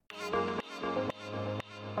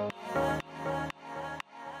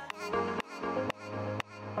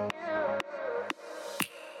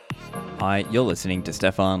Hi, you're listening to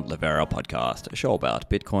Stefan Livera Podcast, a show about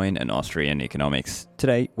Bitcoin and Austrian economics.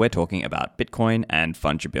 Today, we're talking about Bitcoin and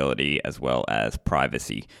fungibility as well as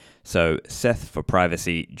privacy. So Seth for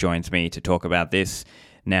Privacy joins me to talk about this.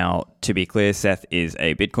 Now, to be clear, Seth is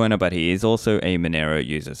a Bitcoiner, but he is also a Monero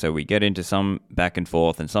user. So we get into some back and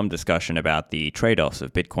forth and some discussion about the trade-offs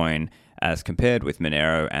of Bitcoin as compared with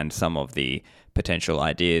Monero and some of the potential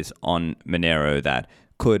ideas on Monero that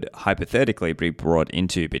could hypothetically be brought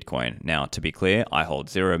into Bitcoin. Now, to be clear, I hold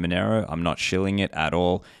zero Monero. I'm not shilling it at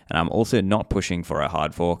all. And I'm also not pushing for a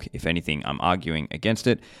hard fork. If anything, I'm arguing against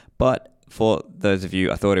it. But for those of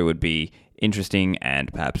you, I thought it would be interesting and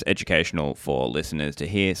perhaps educational for listeners to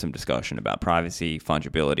hear some discussion about privacy,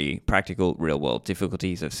 fungibility, practical real-world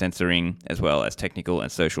difficulties of censoring, as well as technical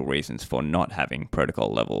and social reasons for not having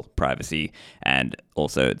protocol-level privacy, and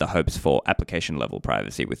also the hopes for application-level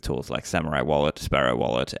privacy with tools like Samurai Wallet, Sparrow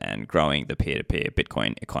Wallet, and growing the peer-to-peer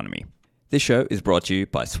Bitcoin economy. This show is brought to you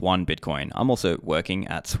by Swan Bitcoin. I'm also working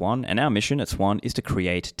at Swan, and our mission at Swan is to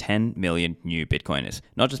create 10 million new Bitcoiners.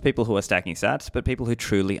 Not just people who are stacking sats, but people who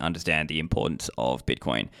truly understand the importance of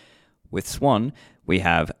Bitcoin. With Swan, we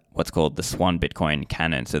have what's called the Swan Bitcoin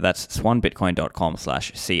Canon. So that's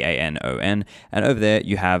swanbitcoin.com/CANON. And over there,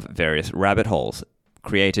 you have various rabbit holes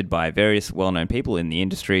created by various well-known people in the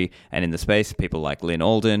industry and in the space, people like Lynn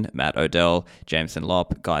Alden, Matt Odell, Jameson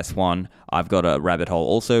Lopp, Guy Swan. I've got a rabbit hole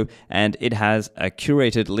also, and it has a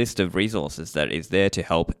curated list of resources that is there to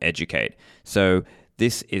help educate. So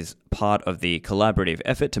this is part of the collaborative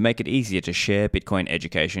effort to make it easier to share Bitcoin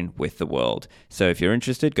education with the world. So if you're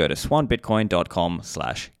interested, go to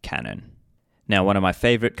swanbitcoin.com/canon. Now, one of my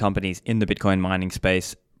favorite companies in the Bitcoin mining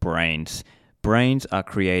space, Braiins. Braiins are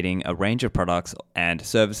creating a range of products and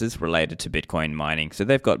services related to Bitcoin mining. So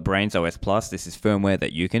they've got Braiins OS Plus. This is firmware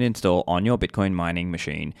that you can install on your Bitcoin mining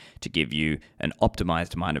machine to give you an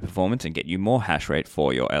optimized miner performance and get you more hash rate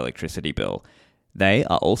for your electricity bill. They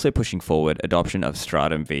are also pushing forward adoption of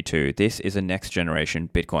Stratum v2. This is a next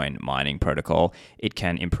generation Bitcoin mining protocol. It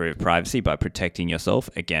can improve privacy by protecting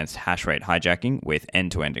yourself against hash rate hijacking with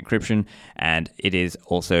end-to-end encryption, and it is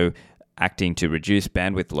also acting to reduce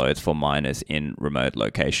bandwidth loads for miners in remote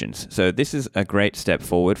locations. So this is a great step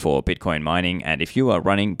forward for Bitcoin mining, and if you are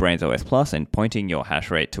running Braiins OS Plus and pointing your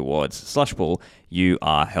hash rate towards Slushpool, you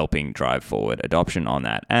are helping drive forward adoption on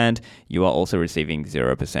that, and you are also receiving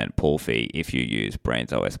 0% pool fee if you use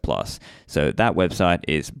Braiins OS Plus. So that website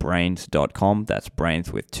is braiins.com, that's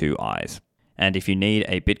Braiins with 2 I's. And if you need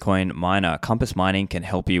a Bitcoin miner, Compass Mining can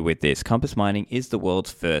help you with this. Compass Mining is the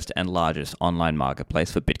world's first and largest online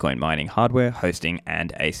marketplace for Bitcoin mining hardware, hosting,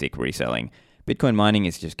 and ASIC reselling. Bitcoin mining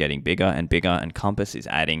is just getting bigger and bigger, and Compass is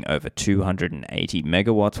adding over 280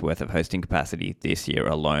 megawatts worth of hosting capacity this year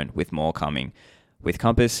alone, with more coming. With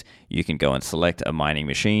Compass, you can go and select a mining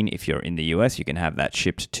machine. If you're in the US, you can have that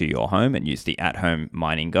shipped to your home and use the at-home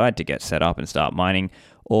mining guide to get set up and start mining.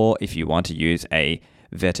 Or if you want to use a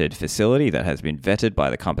vetted facility that has been vetted by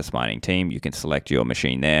the Compass Mining team, you can select your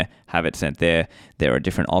machine there, have it sent there. There are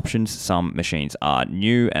different options. Some machines are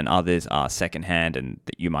new and others are secondhand, and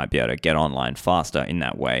you might be able to get online faster in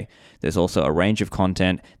that way. There's also a range of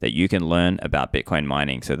content that you can learn about Bitcoin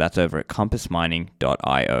mining. So that's over at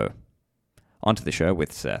compassmining.io. On to the show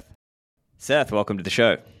with Seth. Seth, welcome to the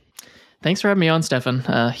show. Thanks for having me on, Stefan.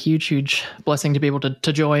 Huge blessing to be able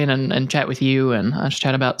to join and chat with you and just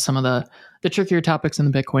chat about some of the trickier topics in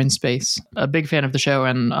the Bitcoin space. A big fan of the show,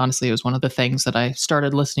 and honestly, it was one of the things that I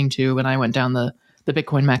started listening to when I went down the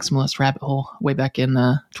Bitcoin maximalist rabbit hole way back in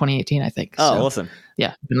 2018, I think. Oh, so, awesome.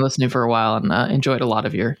 Yeah, I've been listening for a while and enjoyed a lot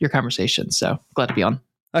of your conversations, so glad to be on.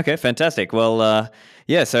 Okay, fantastic. Well,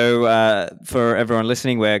 so for everyone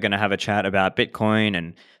listening, we're going to have a chat about Bitcoin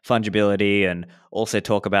and fungibility, and also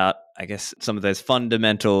talk about, I guess, some of those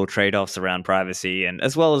fundamental trade-offs around privacy, and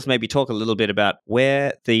as well as maybe talk a little bit about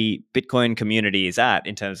where the Bitcoin community is at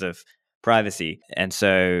in terms of privacy. And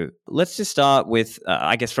so let's just start with,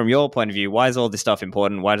 I guess, from your point of view, why is all this stuff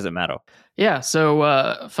important? Why does it matter? Yeah, so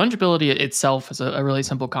fungibility itself is a really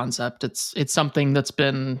simple concept. It's something that's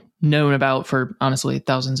been known about for, honestly,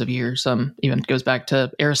 thousands of years. Even goes back to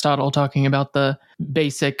Aristotle talking about the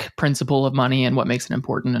basic principle of money and what makes it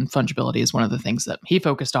important, and fungibility is one of the things that he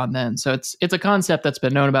focused on then. So it's a concept that's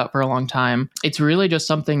been known about for a long time. It's really just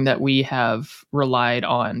something that we have relied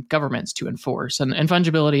on governments to enforce. And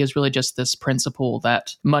fungibility is really just this principle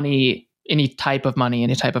that money, any type of money,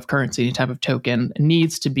 any type of currency, any type of token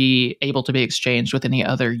needs to be able to be exchanged with any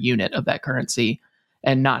other unit of that currency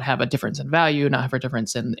and not have a difference in value, not have a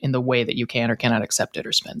difference in the way that you can or cannot accept it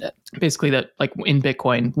or spend it. Basically, that like in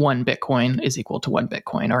Bitcoin, one Bitcoin is equal to one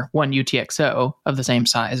Bitcoin, or one UTXO of the same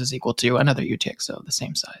size is equal to another UTXO of the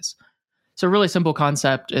same size. So a really simple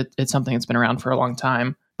concept. It's something that's been around for a long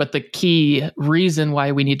time. But the key reason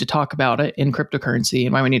why we need to talk about it in cryptocurrency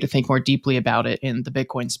and why we need to think more deeply about it in the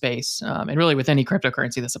Bitcoin space, and really with any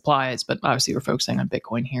cryptocurrency this applies, but obviously we're focusing on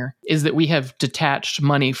Bitcoin here, is that we have detached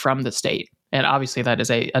money from the state. And obviously that is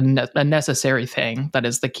a necessary thing. That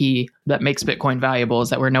is the key that makes Bitcoin valuable, is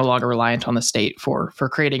that we're no longer reliant on the state for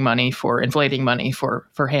creating money, for inflating money, for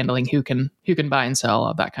handling who can buy and sell,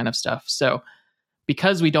 all that kind of stuff. So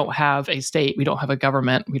because we don't have a state, we don't have a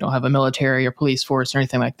government, we don't have a military or police force or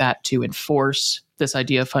anything like that to enforce this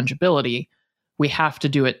idea of fungibility, we have to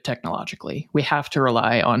do it technologically. We have to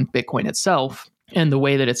rely on Bitcoin itself and the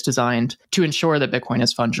way that it's designed to ensure that Bitcoin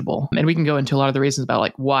is fungible. And we can go into a lot of the reasons about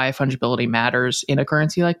like why fungibility matters in a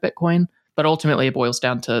currency like Bitcoin. But ultimately, it boils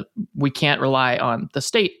down to we can't rely on the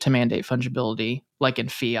state to mandate fungibility like in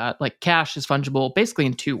fiat. Like cash is fungible basically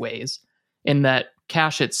in two ways, in that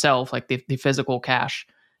cash itself, like the physical cash,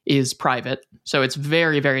 is private. So it's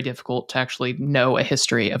very, very difficult to actually know a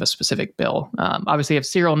history of a specific bill. Obviously, you have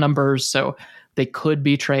serial numbers, so they could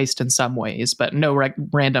be traced in some ways, but no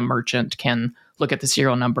random merchant can look at the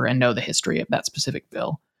serial number and know the history of that specific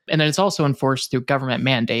bill. And then it's also enforced through government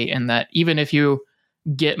mandate, in that even if you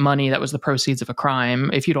get money that was the proceeds of a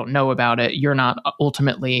crime, if you don't know about it, you're not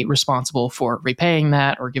ultimately responsible for repaying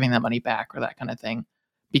that or giving that money back or that kind of thing,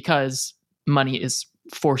 because money is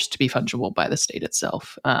forced to be fungible by the state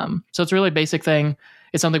itself. So it's a really basic thing.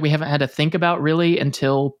 It's something we haven't had to think about really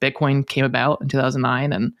until Bitcoin came about in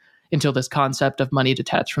 2009 and until this concept of money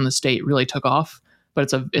detached from the state really took off.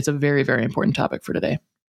 But it's a very, very important topic for today.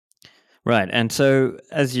 Right. And so,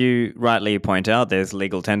 as you rightly point out, there's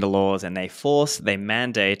legal tender laws, and they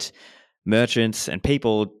mandate merchants and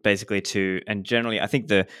people basically to, and generally, I think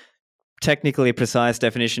the technically precise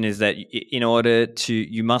definition is that in order to,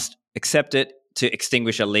 you must accept it to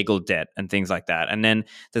extinguish a legal debt and things like that. And then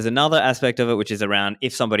there's another aspect of it, which is around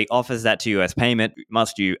if somebody offers that to you as payment,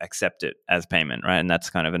 must you accept it as payment, right? And that's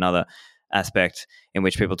kind of another aspect in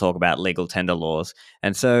which people talk about legal tender laws.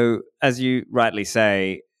 And so, as you rightly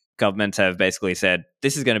say, governments have basically said,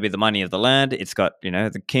 this is going to be the money of the land. It's got,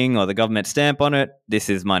 the king or the government stamp on it. This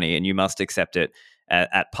is money, and you must accept it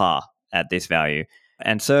at par, at this value.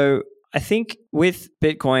 And so I think with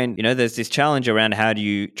Bitcoin, there's this challenge around how do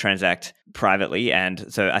you transact privately. And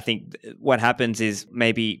so I think what happens is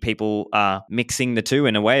maybe people are mixing the two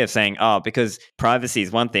in a way of saying, because privacy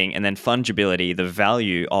is one thing, and then fungibility, the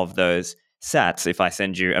value of those sats. If I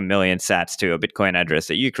send you 1 million sats to a Bitcoin address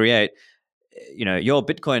that you create, your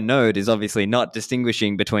Bitcoin node is obviously not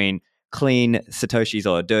distinguishing between clean Satoshis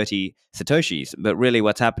or dirty Satoshis. But really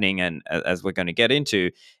what's happening, and as we're going to get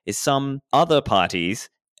into, is some other parties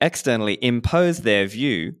externally impose their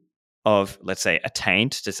view of, let's say, a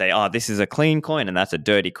taint to say, this is a clean coin and that's a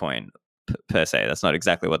dirty coin per se. That's not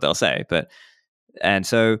exactly what they'll say. And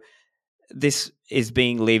so this is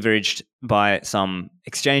being leveraged by some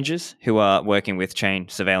exchanges who are working with chain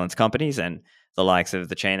surveillance companies and the likes of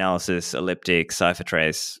the Chainalysis, Elliptic,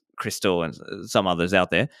 CipherTrace, Crystal, and some others out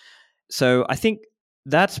there. So I think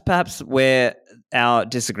that's perhaps where our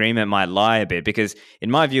disagreement might lie a bit, because in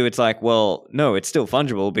my view, it's like, well, no, it's still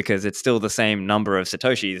fungible because it's still the same number of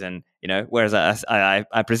Satoshis. And, whereas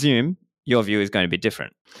I presume your view is going to be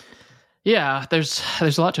different. Yeah, there's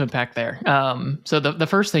a lot to unpack there. So the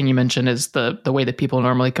first thing you mentioned is the way that people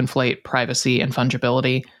normally conflate privacy and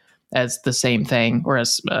fungibility as the same thing, or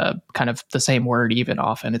as kind of the same word, even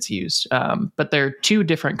often it's used. But they're two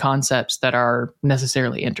different concepts that are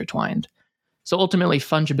necessarily intertwined. So ultimately,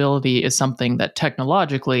 fungibility is something that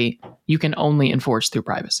technologically you can only enforce through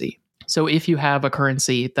privacy. So if you have a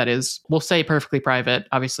currency that is, we'll say perfectly private,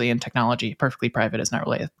 obviously in technology, perfectly private is not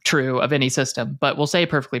really true of any system, but we'll say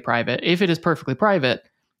perfectly private. If it is perfectly private,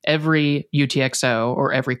 every UTXO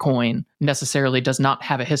or every coin necessarily does not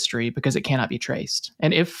have a history because it cannot be traced.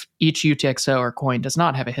 And if each UTXO or coin does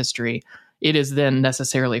not have a history, it is then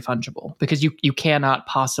necessarily fungible, because you cannot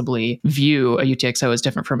possibly view a UTXO as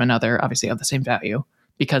different from another, obviously of the same value,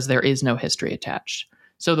 because there is no history attached.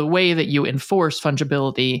 So the way that you enforce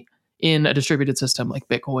fungibility in a distributed system like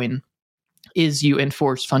Bitcoin is you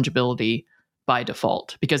enforce fungibility by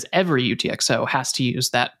default, because every UTXO has to use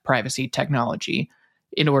that privacy technology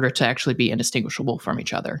in order to actually be indistinguishable from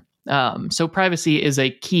each other. So privacy is a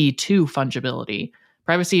key to fungibility.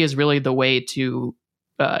 Privacy is really the way to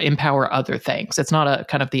empower other things. It's not a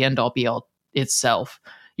kind of the end all be all itself.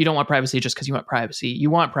 You don't want privacy just because you want privacy.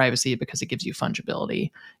 You want privacy because it gives you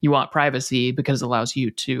fungibility. You want privacy because it allows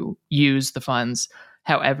you to use the funds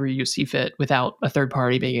however you see fit without a third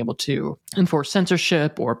party being able to enforce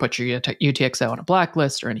censorship or put your UTXO on a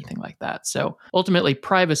blacklist or anything like that. So ultimately,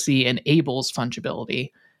 privacy enables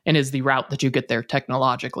fungibility. and is the route that you get there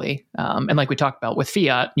technologically. And like we talked about with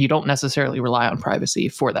fiat, you don't necessarily rely on privacy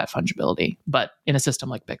for that fungibility, but in a system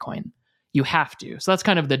like Bitcoin, you have to. So that's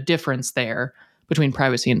kind of the difference there between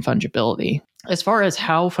privacy and fungibility. As far as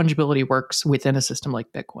how fungibility works within a system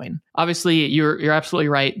like Bitcoin, obviously you're absolutely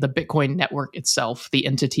right. The Bitcoin network itself, the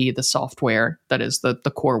entity, the software that is the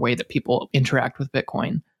core way that people interact with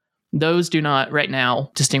Bitcoin, those do not right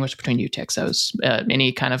now distinguish between UTXOs.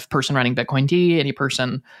 Any kind of person running Bitcoin D, any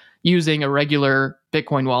person using a regular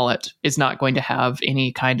Bitcoin wallet is not going to have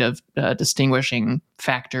any kind of distinguishing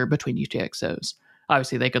factor between UTXOs.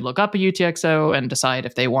 Obviously, they could look up a UTXO and decide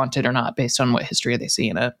if they want it or not based on what history they see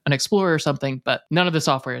in an Explorer or something, but none of the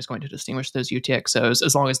software is going to distinguish those UTXOs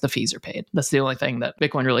as long as the fees are paid. That's the only thing that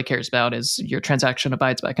Bitcoin really cares about is your transaction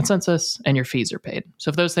abides by consensus and your fees are paid. So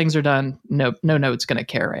if those things are done, no node's going to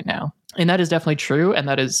care right now. And that is definitely true. And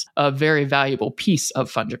that is a very valuable piece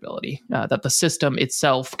of fungibility, that the system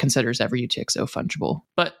itself considers every UTXO fungible.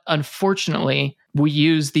 But unfortunately, we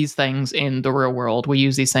use these things in the real world. We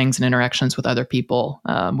use these things in interactions with other people.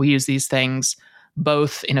 We use these things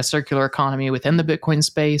both in a circular economy within the Bitcoin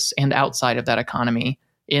space and outside of that economy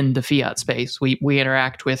in the fiat space. We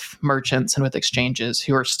interact with merchants and with exchanges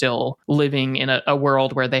who are still living in a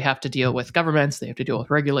world where they have to deal with governments, they have to deal with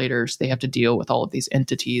regulators, they have to deal with all of these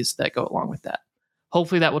entities that go along with that.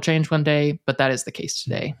 Hopefully that will change one day, but that is the case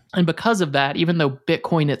today. And because of that, even though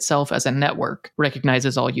Bitcoin itself as a network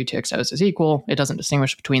recognizes all UTXOs as equal, it doesn't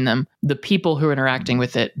distinguish between them. The people who are interacting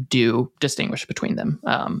with it do distinguish between them.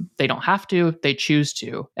 They don't have to, they choose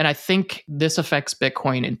to. And I think this affects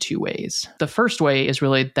Bitcoin in two ways. The first way is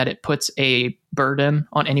really that it puts a burden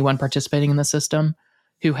on anyone participating in the system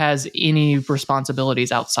who has any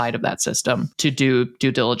responsibilities outside of that system to do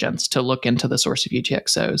due diligence, to look into the source of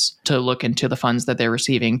UTXOs, to look into the funds that they're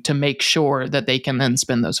receiving, to make sure that they can then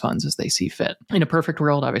spend those funds as they see fit. In a perfect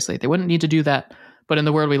world, obviously, they wouldn't need to do that. But in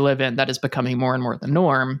the world we live in, that is becoming more and more the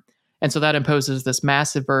norm. And so that imposes this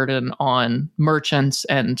massive burden on merchants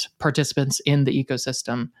and participants in the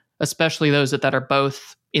ecosystem, especially those that are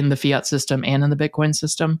both in the fiat system and in the Bitcoin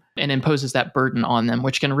system, and imposes that burden on them,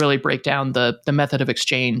 which can really break down the method of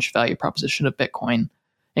exchange value proposition of Bitcoin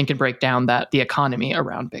and can break down the economy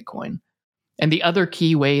around Bitcoin. And the other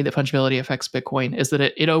key way that fungibility affects Bitcoin is that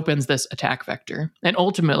it opens this attack vector. And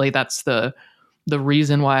ultimately, that's the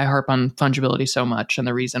reason why I harp on fungibility so much, and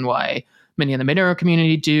the reason why many in the Monero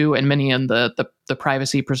community do, and many in the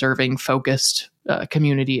privacy preserving focused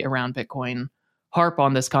community around Bitcoin harp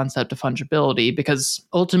on this concept of fungibility, because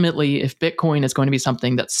ultimately, if Bitcoin is going to be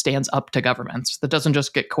something that stands up to governments, that doesn't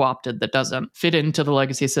just get co-opted, that doesn't fit into the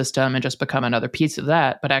legacy system and just become another piece of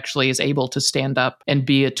that, but actually is able to stand up and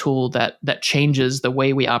be a tool that changes the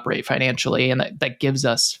way we operate financially and that gives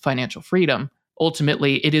us financial freedom,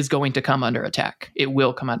 ultimately, it is going to come under attack. It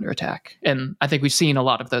will come under attack. And I think we've seen a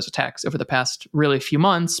lot of those attacks over the past really few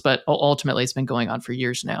months, but ultimately it's been going on for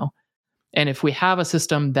years now. And if we have a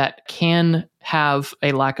system that can have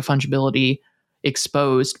a lack of fungibility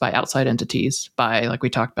exposed by outside entities, by, like we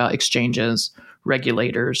talked about, exchanges,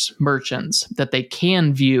 regulators, merchants, that they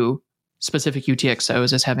can view specific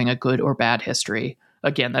UTXOs as having a good or bad history.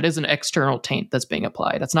 Again, that is an external taint that's being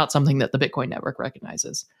applied. That's not something that the Bitcoin network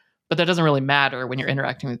recognizes. But that doesn't really matter when you're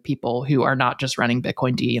interacting with people who are not just running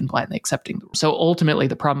Bitcoin D and blindly accepting them. So ultimately,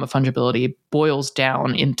 the problem of fungibility boils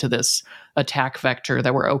down into this attack vector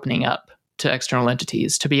that we're opening up to external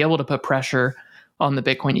entities to be able to put pressure on the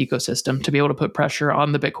Bitcoin ecosystem, to be able to put pressure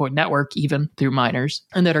on the Bitcoin network, even through miners,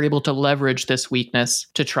 and that are able to leverage this weakness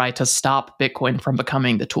to try to stop Bitcoin from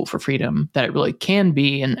becoming the tool for freedom that it really can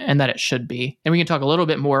be and that it should be. And we can talk a little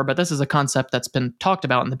bit more, but this is a concept that's been talked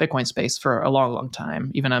about in the Bitcoin space for a long, long time.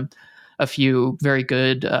 Even a few very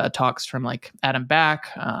good talks from like Adam Back,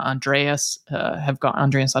 Andreas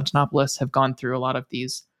Antonopoulos have gone through a lot of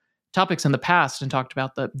these topics in the past and talked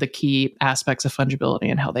about the key aspects of fungibility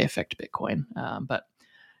and how they affect Bitcoin. But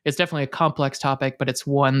it's definitely a complex topic, but it's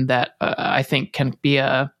one that I think can be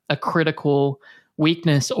a critical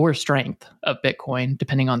weakness or strength of Bitcoin,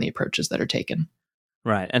 depending on the approaches that are taken.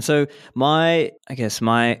 Right. And so my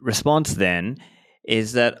response then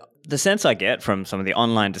is that the sense I get from some of the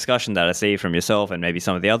online discussion that I see from yourself and maybe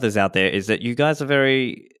some of the others out there is that you guys are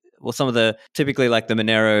some of the, typically like the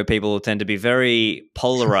Monero people tend to be very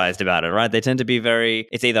polarized about it, right? They tend to be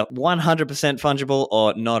it's either 100% fungible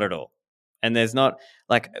or not at all. And there's not,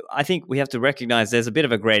 I think we have to recognize there's a bit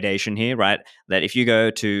of a gradation here, right? That if you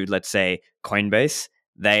go to, let's say, Coinbase,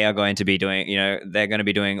 they are going to be doing, they're going to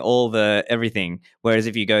be doing everything. Whereas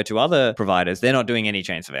if you go to other providers, they're not doing any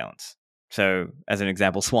chain surveillance. So as an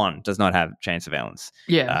example, Swan does not have chain surveillance.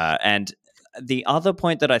 Yeah. And the other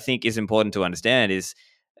point that I think is important to understand is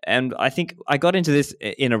And I think I got into this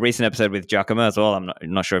in a recent episode with Giacomo as well. I'm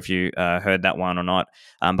not sure if you heard that one or not.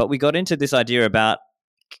 But we got into this idea about,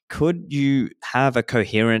 could you have a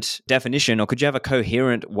coherent definition, or could you have a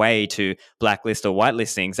coherent way to blacklist or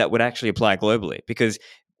whitelist things that would actually apply globally? Because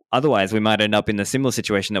otherwise, we might end up in the similar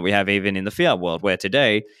situation that we have even in the fiat world, where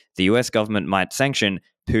today the US government might sanction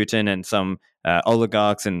Putin and some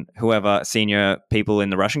oligarchs and whoever senior people in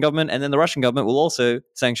the Russian government, and then the Russian government will also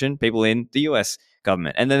sanction people in the US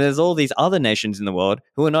government. And then there's all these other nations in the world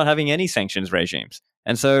who are not having any sanctions regimes.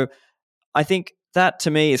 And so I think that,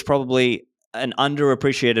 to me, is probably an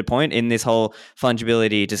underappreciated point in this whole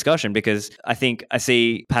fungibility discussion, because I think I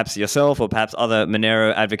see perhaps yourself or perhaps other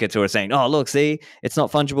Monero advocates who are saying, oh, look, see, it's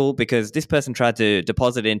not fungible because this person tried to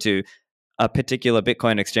deposit into a particular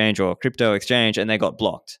Bitcoin exchange or crypto exchange and they got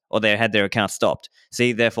blocked, or they had their account stopped.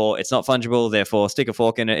 See, therefore, it's not fungible. Therefore, stick a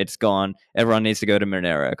fork in it. It's gone. Everyone needs to go to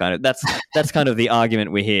Monero. Kind of. That's kind of the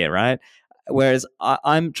argument we hear, right? Whereas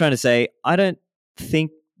I'm trying to say, I don't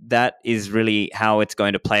think that is really how it's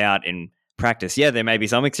going to play out in practice. Yeah, there may be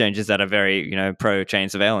some exchanges that are very, pro chain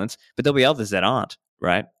surveillance, but there'll be others that aren't,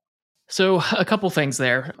 right? So a couple things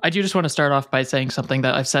there. I do just want to start off by saying something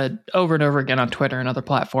that I've said over and over again on Twitter and other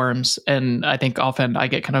platforms, and I think often I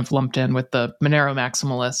get kind of lumped in with the Monero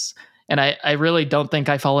maximalists. And I really don't think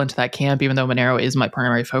I fall into that camp, even though Monero is my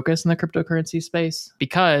primary focus in the cryptocurrency space.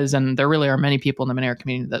 Because, and there really are many people in the Monero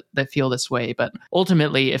community that feel this way, but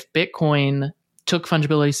ultimately, if Bitcoin took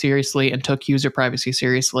fungibility seriously and took user privacy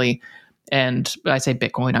seriously, and I say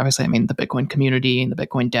Bitcoin, obviously I mean the Bitcoin community and the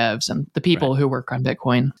Bitcoin devs and the people who work on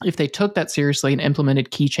Bitcoin, if they took that seriously and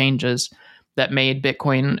implemented key changes that made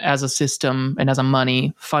Bitcoin as a system and as a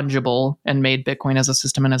money fungible, and made Bitcoin as a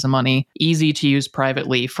system and as a money easy to use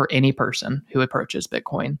privately for any person who approaches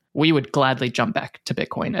Bitcoin, we would gladly jump back to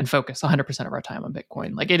Bitcoin and focus 100% of our time on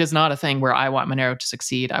Bitcoin. Like, it is not a thing where I want Monero to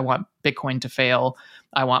succeed. I want Bitcoin to fail.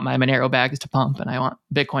 I want my Monero bags to pump, and I want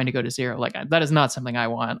Bitcoin to go to zero. Like, that is not something I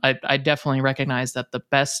want. I definitely recognize that the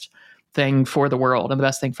best thing for the world and the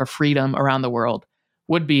best thing for freedom around the world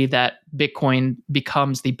would be that Bitcoin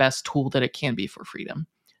becomes the best tool that it can be for freedom.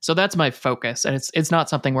 So that's my focus. And it's not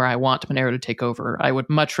something where I want Monero to take over. I would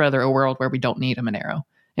much rather a world where we don't need a Monero,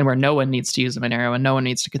 and where no one needs to use a Monero, and no one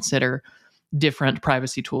needs to consider different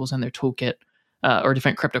privacy tools in their toolkit, or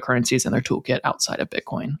different cryptocurrencies in their toolkit outside of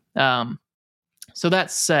Bitcoin. So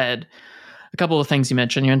that said, a couple of things you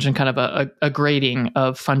mentioned. You mentioned kind of a grading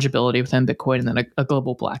of fungibility within Bitcoin, and then a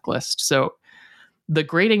global blacklist. So the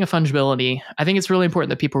grading of fungibility, I think it's really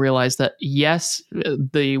important that people realize that, yes,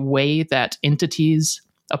 the way that entities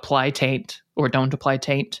apply taint or don't apply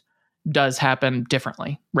taint does happen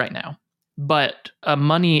differently right now. But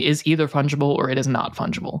money is either fungible or it is not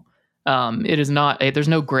fungible. It is not, there's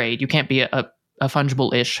no grade. You can't be a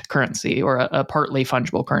fungible-ish currency or a partly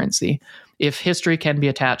fungible currency. If history can be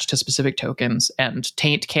attached to specific tokens and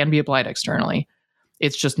taint can be applied externally,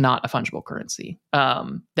 it's just not a fungible currency.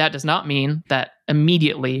 That does not mean that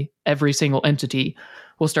immediately every single entity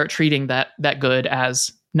will start treating that good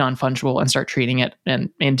as non-fungible and start treating it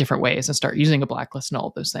in different ways and start using a blacklist and all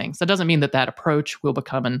of those things. That doesn't mean that approach will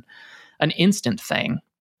become an instant thing,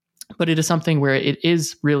 but it is something where it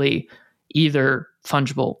is really either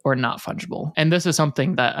fungible or not fungible. And this is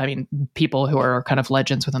something that, people who are kind of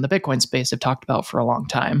legends within the Bitcoin space have talked about for a long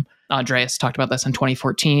time. Andreas talked about this in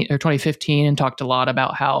 2014 or 2015 and talked a lot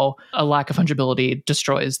about how a lack of fungibility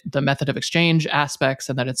destroys the method of exchange aspects,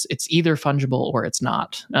 and that it's either fungible or it's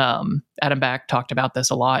not. Adam Back talked about this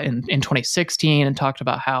a lot in 2016 and talked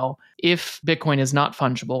about how if Bitcoin is not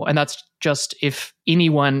fungible, and that's just if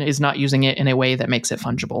anyone is not using it in a way that makes it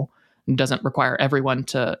fungible, it doesn't require everyone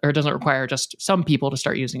to, or it doesn't require just some people to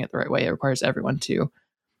start using it the right way. It requires everyone to.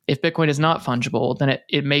 If Bitcoin is not fungible, then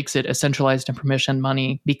it makes it a centralized and permissioned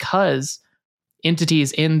money, because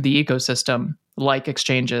entities in the ecosystem, like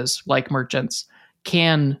exchanges, like merchants,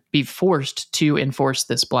 can be forced to enforce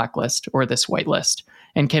this blacklist or this whitelist,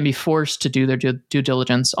 and can be forced to do their due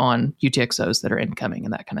diligence on UTXOs that are incoming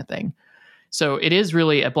and that kind of thing. So it is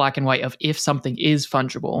really a black and white of if something is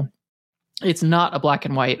fungible. It's not a black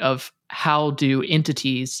and white of how do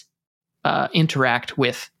entities interact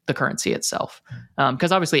with the currency itself.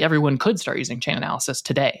 Because obviously everyone could start using chain analysis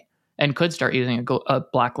today and could start using a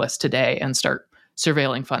blacklist today and start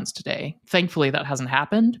surveilling funds today. Thankfully, that hasn't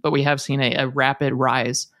happened, but we have seen a rapid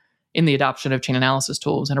rise in the adoption of chain analysis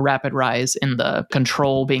tools and a rapid rise in the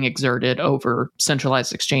control being exerted over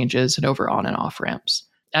centralized exchanges and over on and off ramps.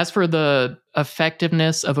 As for the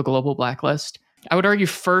effectiveness of a global blacklist, I would argue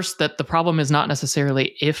first that the problem is not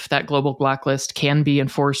necessarily if that global blacklist can be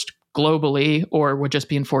enforced globally or would just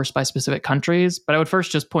be enforced by specific countries. But I would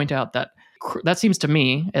first just point out that that seems to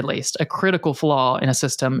me, at least, a critical flaw in a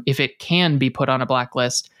system if it can be put on a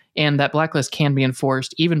blacklist, and that blacklist can be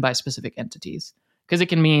enforced even by specific entities. Because it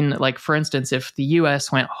can mean, like, for instance, if the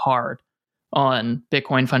US went hard on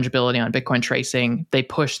Bitcoin fungibility, on Bitcoin tracing, they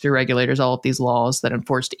pushed through regulators all of these laws that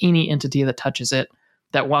enforced any entity that touches it,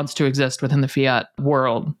 that wants to exist within the fiat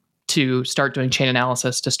world, to start doing chain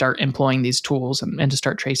analysis, to start employing these tools and to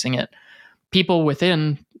start tracing it. People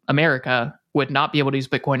within America would not be able to use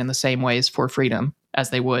Bitcoin in the same ways for freedom as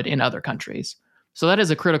they would in other countries. So that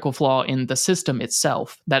is a critical flaw in the system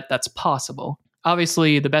itself, that's possible.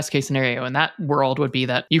 Obviously, the best case scenario in that world would be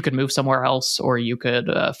that you could move somewhere else, or you could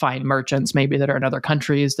find merchants maybe that are in other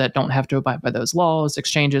countries that don't have to abide by those laws,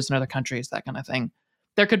 exchanges in other countries, that kind of thing.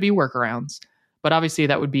 There could be workarounds, but obviously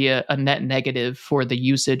that would be a net negative for the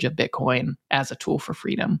usage of Bitcoin as a tool for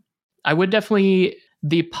freedom. I would definitely,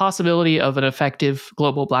 the possibility of an effective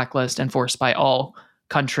global blacklist enforced by all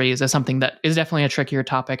countries is something that is definitely a trickier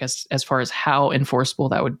topic as far as how enforceable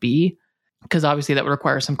that would be. Because obviously that would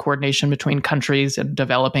require some coordination between countries and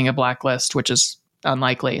developing a blacklist, which is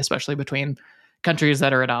unlikely, especially between countries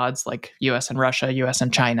that are at odds, like US and Russia, US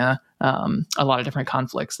and China, a lot of different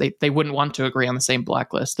conflicts. They wouldn't want to agree on the same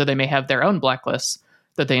blacklist, though they may have their own blacklists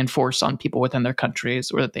that they enforce on people within their countries,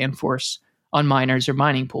 or that they enforce on miners or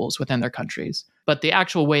mining pools within their countries. But the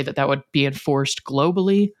actual way that would be enforced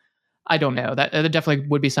globally, I don't know. That definitely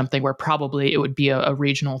would be something where probably it would be a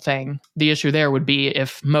regional thing. The issue there would be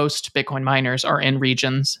if most Bitcoin miners are in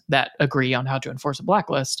regions that agree on how to enforce a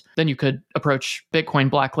blacklist, then you could approach Bitcoin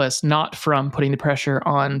blacklist not from putting the pressure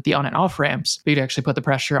on the on and off ramps, but you'd actually put the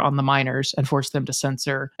pressure on the miners and force them to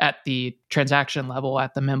censor at the transaction level,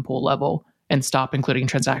 at the mempool level, and stop including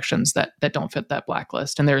transactions that don't fit that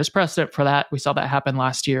blacklist. And there is precedent for that. We saw that happen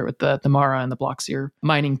last year with the Mara and the Blockseer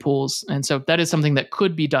mining pools. And so that is something that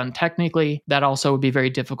could be done technically. That also would be very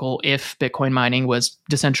difficult if Bitcoin mining was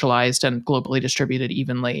decentralized and globally distributed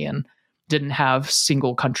evenly and didn't have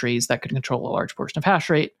single countries that could control a large portion of hash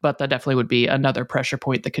rate. But that definitely would be another pressure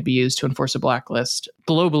point that could be used to enforce a blacklist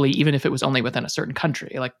globally, even if it was only within a certain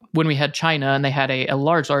country. Like when we had China and they had a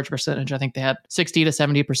large percentage, I think they had 60 to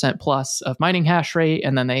 70% plus of mining hash rate.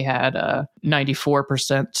 And then they had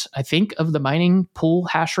 94%, I think, of the mining pool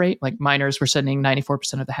hash rate. Like miners were sending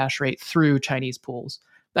 94% of the hash rate through Chinese pools.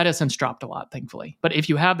 That has since dropped a lot, thankfully. But if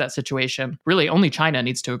you have that situation, really only China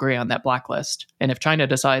needs to agree on that blacklist. And if China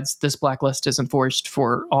decides this blacklist is enforced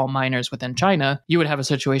for all miners within China, you would have a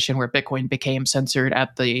situation where Bitcoin became censored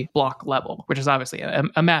at the block level, which is obviously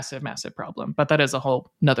a massive, massive problem. But that is a whole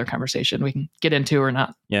nother conversation we can get into or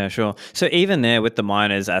not. Yeah, sure. So even there with the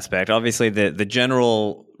miners aspect, obviously the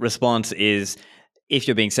general response is if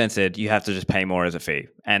you're being censored, you have to just pay more as a fee.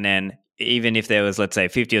 And then even if there was, let's say,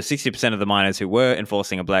 50 or 60% of the miners who were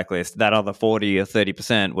enforcing a blacklist, that other 40 or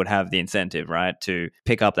 30% would have the incentive, right, to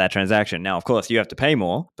pick up that transaction. Now, of course, you have to pay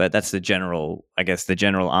more, but that's the general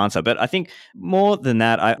answer. But I think more than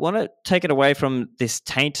that, I want to take it away from this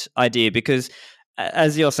taint idea, because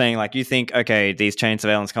as you're saying, like, you think, okay, these chain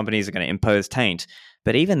surveillance companies are going to impose taint.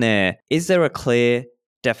 But even there, is there a clear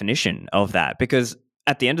definition of that? Because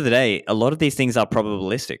at the end of the day, a lot of these things are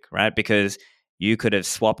probabilistic, right? Because you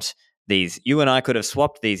and I could have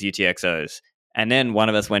swapped these UTXOs, and then one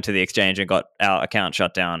of us went to the exchange and got our account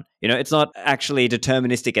shut down. You know, it's not actually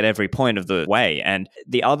deterministic at every point of the way. And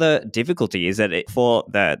the other difficulty is that for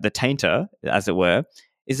the tainter, as it were,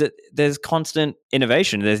 is that there's constant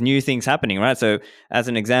innovation. There's new things happening, right? So as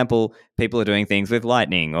an example, people are doing things with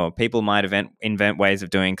Lightning, or people might invent ways of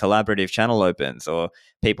doing collaborative channel opens, or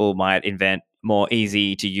people might invent more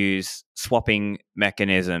easy to use swapping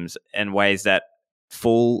mechanisms and ways that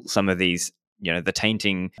fool some of these, the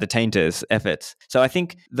tainters' efforts. So I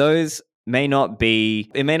think those it may not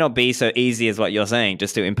be so easy as what you're saying,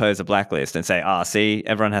 just to impose a blacklist and say, see,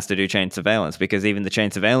 everyone has to do chain surveillance, because even the chain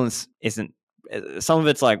surveillance isn't, some of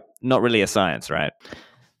it's like not really a science, right?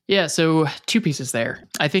 Yeah, so two pieces there.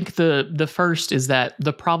 I think the first is that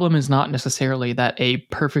the problem is not necessarily that a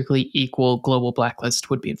perfectly equal global blacklist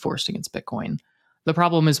would be enforced against Bitcoin. The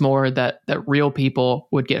problem is more that real people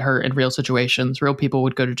would get hurt in real situations. Real people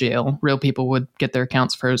would go to jail. Real people would get their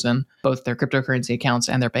accounts frozen, both their cryptocurrency accounts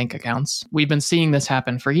and their bank accounts. We've been seeing this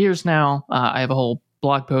happen for years now. I have a whole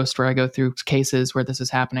blog post where I go through cases where this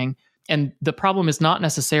is happening. And the problem is not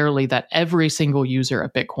necessarily that every single user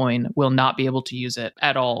of Bitcoin will not be able to use it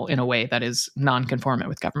at all in a way that is non-conformant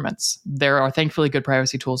with governments. There are thankfully good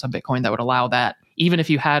privacy tools on Bitcoin that would allow that. Even if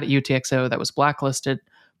you had a UTXO that was blacklisted,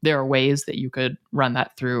 there are ways that you could run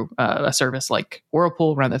that through a service like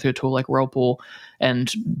Whirlpool, run that through a tool like Whirlpool,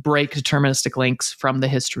 and break deterministic links from the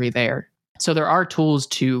history there. So there are tools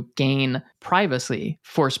to gain privacy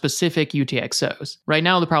for specific UTXOs. Right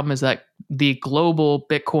now, the problem is that the global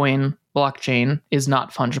Bitcoin blockchain is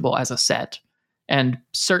not fungible as a set. And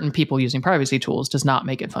certain people using privacy tools does not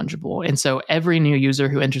make it fungible. And so every new user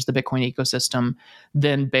who enters the Bitcoin ecosystem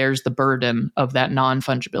then bears the burden of that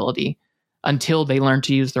non-fungibility until they learn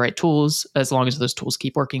to use the right tools, as long as those tools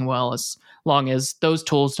keep working well, as long as those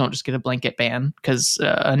tools don't just get a blanket ban. Because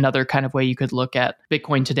another kind of way you could look at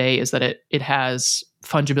Bitcoin today is that it has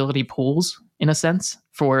fungibility pools, in a sense,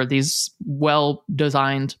 for these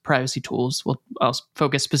well-designed privacy tools. I'll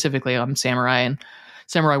focus specifically on Samurai and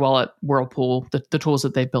Samurai Wallet, Whirlpool, the tools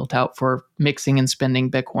that they've built out for mixing and spending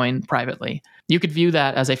Bitcoin privately. You could view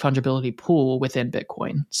that as a fungibility pool within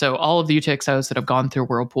Bitcoin. So all of the UTXOs that have gone through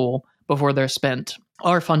Whirlpool before they're spent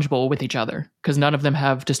are fungible with each other because none of them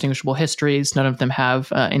have distinguishable histories. None of them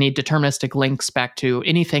have any deterministic links back to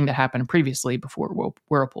anything that happened previously before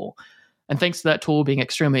Whirlpool. And thanks to that tool being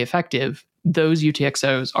extremely effective, those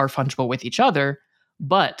UTXOs are fungible with each other,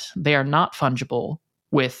 but they are not fungible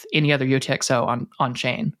with any other UTXO on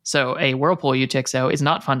chain. So a Whirlpool UTXO is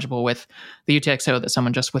not fungible with the UTXO that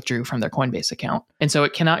someone just withdrew from their Coinbase account. And so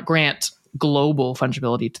it cannot grant global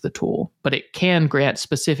fungibility to the tool, but it can grant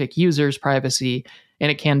specific users privacy,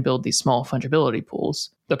 and it can build these small fungibility pools.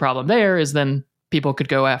 The problem there is then people could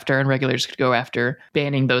go after, and regulators could go after,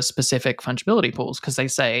 banning those specific fungibility pools because they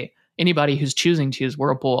say anybody who's choosing to use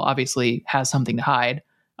Whirlpool obviously has something to hide.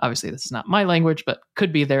 Obviously, this is not my language, but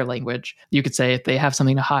could be their language. You could say if they have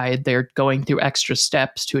something to hide, they're going through extra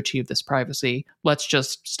steps to achieve this privacy. Let's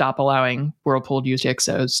just stop allowing Whirlpool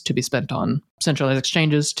UTXOs to be spent on centralized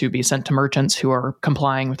exchanges, to be sent to merchants who are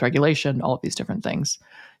complying with regulation, all of these different things.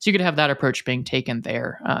 So you could have that approach being taken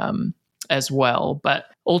there as well. But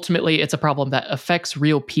ultimately, it's a problem that affects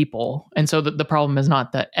real people. And so the problem is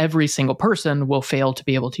not that every single person will fail to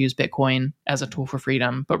be able to use Bitcoin as a tool for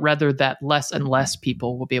freedom, but rather that less and less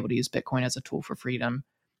people will be able to use Bitcoin as a tool for freedom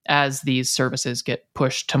as these services get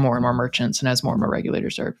pushed to more and more merchants and as more and more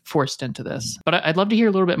regulators are forced into this. But I'd love to hear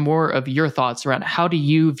a little bit more of your thoughts around how do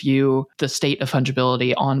you view the state of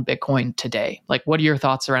fungibility on Bitcoin today? Like, what are your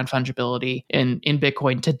thoughts around fungibility in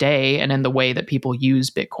Bitcoin today and in the way that people use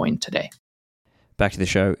Bitcoin today? Back to the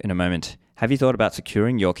show in a moment. Have you thought about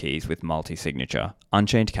securing your keys with multi-signature?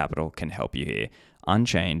 Unchained Capital can help you here.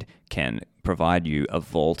 Unchained can provide you a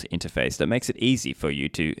vault interface that makes it easy for you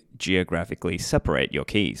to geographically separate your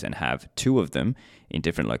keys and have two of them in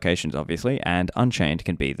different locations, obviously, and Unchained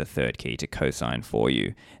can be the third key to co-sign for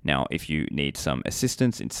you. Now, if you need some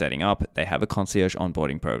assistance in setting up, they have a concierge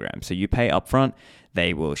onboarding program. So you pay upfront,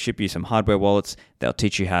 they will ship you some hardware wallets, they'll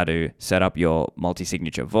teach you how to set up your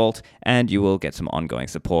multi-signature vault, and you will get some ongoing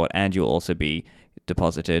support, and you'll also be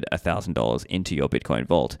deposited $1,000 into your Bitcoin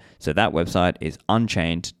vault. So that website is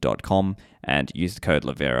unchained.com, and use the code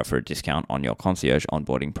Livera for a discount on your concierge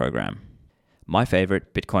onboarding program. My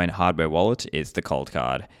favorite Bitcoin hardware wallet is the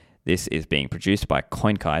Coldcard. This is being produced by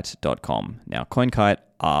CoinKite.com. Now, CoinKite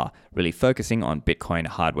are really focusing on Bitcoin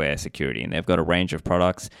hardware security, and they've got a range of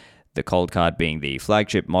products. The Coldcard being the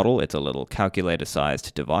flagship model. It's a little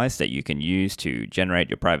calculator-sized device that you can use to generate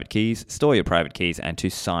your private keys, store your private keys, and to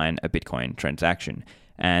sign a Bitcoin transaction.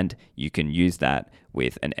 And you can use that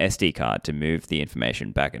with an SD card to move the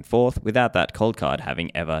information back and forth without that Coldcard having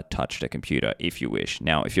ever touched a computer if you wish.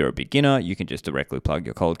 Now, if you're a beginner, you can just directly plug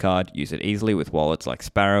your Coldcard, use it easily with wallets like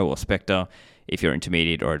Sparrow or Spectre. If you're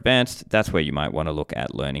intermediate or advanced, that's where you might want to look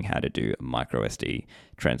at learning how to do microSD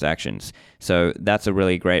transactions. So that's a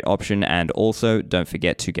really great option. And also, don't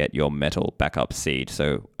forget to get your metal backup seed.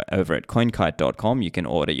 So over at CoinKite.com, you can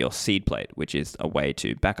order your seed plate, which is a way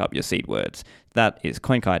to back up your seed words. That is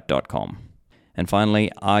CoinKite.com. And finally,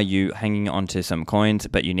 are you hanging on to some coins,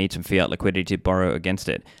 but you need some fiat liquidity to borrow against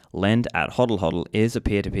it? Lend at HODL HODL is a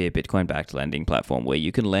peer-to-peer Bitcoin-backed lending platform where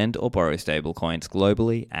you can lend or borrow stablecoins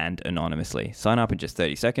globally and anonymously. Sign up in just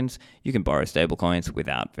 30 seconds. You can borrow stablecoins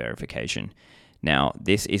without verification. Now,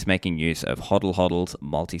 this is making use of HODL HODL's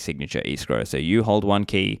multi-signature escrow. So you hold one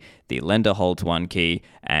key, the lender holds one key,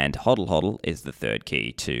 and HODL HODL is the third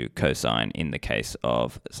key to co-sign in the case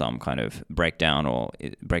of some kind of breakdown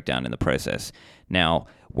in the process. Now,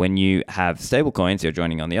 when you have stablecoins, you're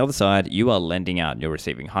joining on the other side, you are lending out, you're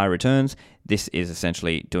receiving high returns. This is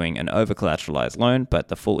essentially doing an over-collateralized loan, but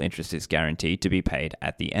the full interest is guaranteed to be paid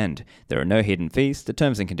at the end. There are no hidden fees, the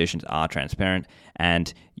terms and conditions are transparent,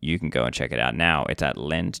 and you can go and check it out now. It's at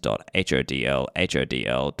lend.hodl.com.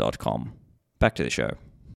 Back to the show.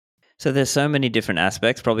 So there's so many different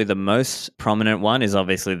aspects. Probably the most prominent one is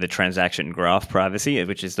obviously the transaction graph privacy,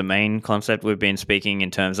 which is the main concept we've been speaking in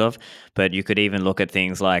terms of. But you could even look at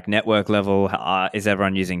things like network level. Is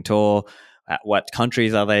everyone using Tor? what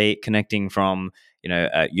countries are they connecting from?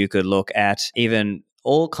 You could look at even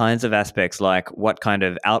all kinds of aspects, like what kind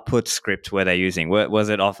of output script were they using? Was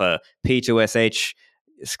it off a P2SH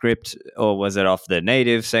script, or was it off the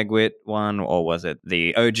native SegWit one, or was it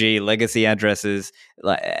the OG legacy addresses?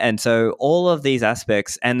 And so all of these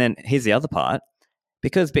aspects, and then here's the other part,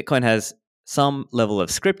 because Bitcoin has some level of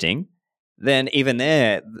scripting, then even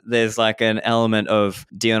there's like an element of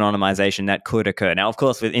de-anonymization that could occur. Now, of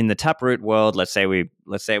course, within the Taproot world, let's say we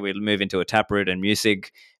move into a Taproot and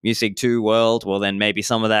Musig 2 world, well, then maybe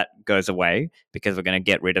some of that goes away because we're going to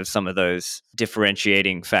get rid of some of those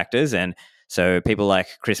differentiating factors. And so people like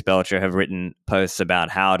Chris Belcher have written posts about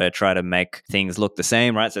how to try to make things look the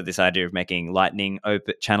same, right? So this idea of making Lightning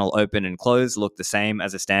channel open and close look the same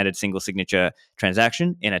as a standard single signature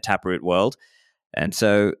transaction in a Taproot world. And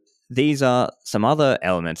so these are some other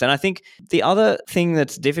elements. And I think the other thing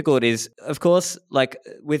that's difficult is, of course, like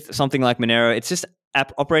with something like Monero, it's just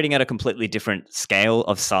operating at a completely different scale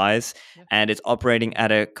of size, and it's operating at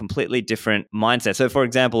a completely different mindset. So, for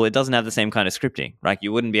example, it doesn't have the same kind of scripting, right?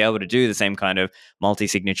 You wouldn't be able to do the same kind of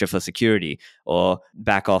multi-signature for security or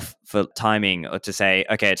back off for timing, or to say,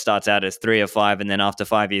 okay, it starts out as 3 or 5, and then after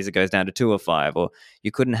 5 years, it goes down to 2 or 5, or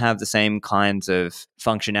you couldn't have the same kinds of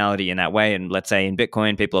functionality in that way. And let's say in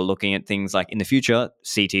Bitcoin, people are looking at things like in the future,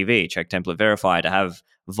 CTV, check template verify, to have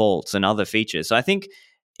vaults and other features. So I think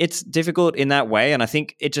it's difficult in that way. And I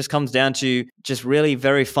think it just comes down to just really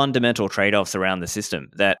very fundamental trade-offs around the system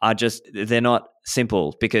that are they're not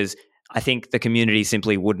simple, because I think the community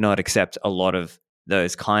simply would not accept a lot of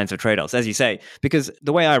those kinds of trade-offs, as you say, because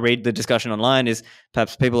the way I read the discussion online is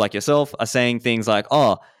perhaps people like yourself are saying things like,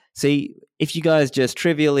 oh, see, if you guys just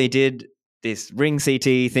trivially did this ring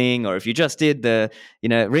CT thing, or if you just did the,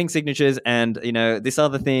 ring signatures and, this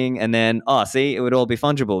other thing, and then, see, it would all be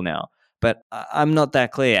fungible now. But I'm not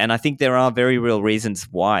that clear. And I think there are very real reasons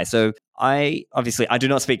why. So I do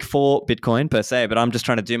not speak for Bitcoin per se, but I'm just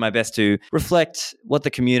trying to do my best to reflect what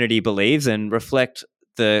the community believes and reflect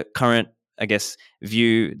the current, I guess,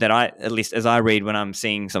 view that at least as I read when I'm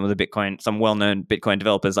seeing some well-known Bitcoin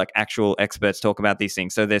developers, like actual experts, talk about these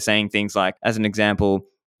things. So they're saying things like, as an example,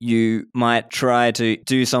 you might try to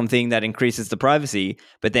do something that increases the privacy,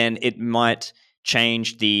 but then it might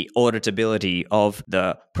change the auditability of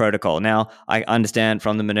the protocol. Now, I understand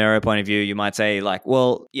from the Monero point of view, you might say like,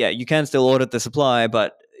 well, yeah, you can still audit the supply,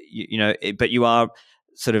 but but you are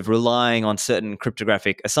sort of relying on certain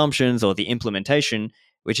cryptographic assumptions or the implementation,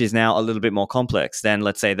 which is now a little bit more complex than,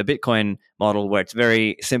 let's say, the Bitcoin model, where it's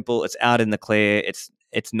very simple, it's out in the clear,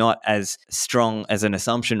 it's not as strong as an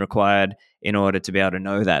assumption required in order to be able to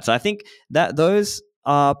know that. So I think that those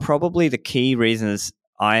are probably the key reasons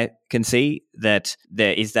I can see that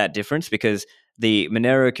there is that difference, because the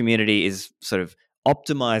Monero community is sort of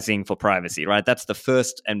optimizing for privacy, right? That's the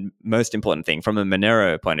first and most important thing from a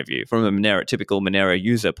Monero point of view, from a typical Monero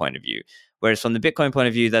user point of view. Whereas from the Bitcoin point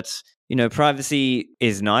of view, that's, privacy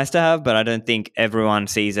is nice to have, but I don't think everyone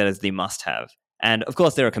sees it as the must have. And of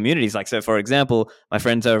course, there are communities so for example, my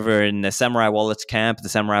friends over in the Samurai Wallets camp, the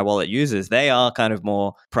Samurai Wallet users, they are kind of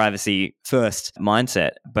more privacy first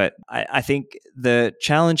mindset. But I think the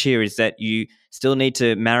challenge here is that you still need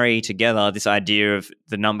to marry together this idea of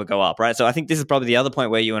the number go up, right? So I think this is probably the other point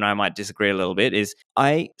where you and I might disagree a little bit, is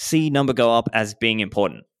I see number go up as being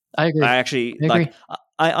important. I agree. I agree.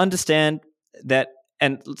 I understand that.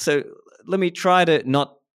 And so let me try to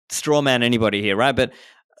not strawman anybody here, right? But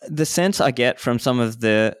the sense I get from some of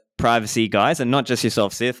the privacy guys, and not just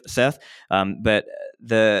yourself, Seth, but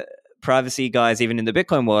the privacy guys, even in the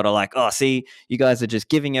Bitcoin world, are like, oh, see, you guys are just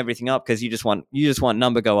giving everything up because you just want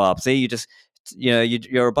number go up. See,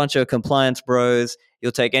 you're a bunch of compliance bros.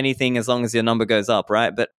 You'll take anything as long as your number goes up,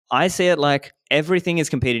 right? But I see it like everything is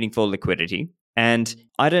competing for liquidity, and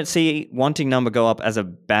I don't see wanting number go up as a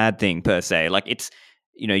bad thing per se. Like it's,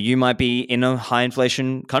 you might be in a high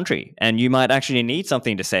inflation country and you might actually need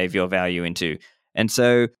something to save your value into. And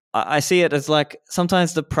so I see it as like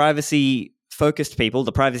sometimes the privacy focused people,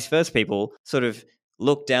 the privacy first people, sort of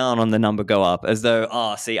look down on the number go up as though,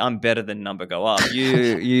 see, I'm better than number go up.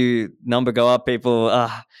 You number go up people,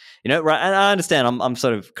 right? And I understand I'm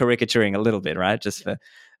sort of caricaturing a little bit, right? Just for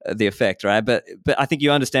the effect, right? But I think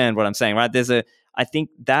you understand what I'm saying, right? I think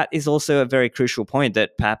that is also a very crucial point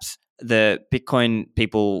that perhaps the Bitcoin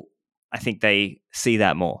people, I think they see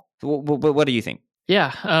that more. What do you think?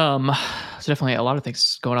 Yeah, there's definitely a lot of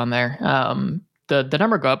things going on there. The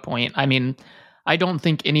number go up point, I mean, I don't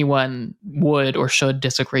think anyone would or should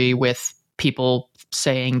disagree with people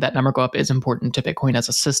saying that number go up is important to Bitcoin as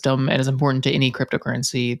a system and is important to any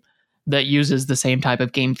cryptocurrency. that uses the same type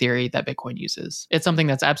of game theory that Bitcoin uses. It's something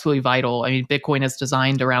that's absolutely vital. I mean, Bitcoin is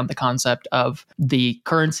designed around the concept of the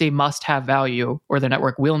currency must have value or the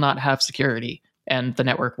network will not have security and the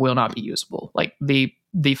network will not be usable. Like the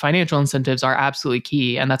financial incentives are absolutely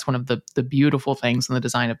key. And that's one of the beautiful things in the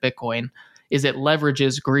design of Bitcoin is it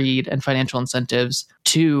leverages greed and financial incentives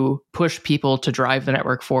to push people to drive the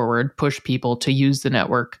network forward, push people to use the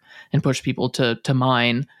network, and push people to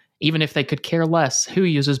mine, even if they could care less who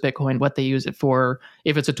uses Bitcoin, what they use it for.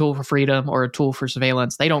 If it's a tool for freedom or a tool for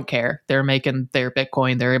surveillance, they don't care. They're making their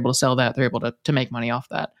Bitcoin. They're able to sell that. They're able to make money off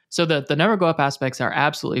that. So the never go up aspects are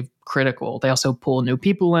absolutely critical. They also pull new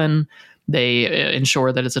people in. They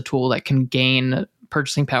ensure that it's a tool that can gain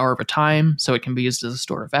purchasing power over time, so it can be used as a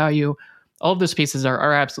store of value. All of those pieces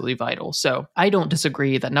are absolutely vital. So I don't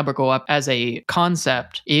disagree that number go up as a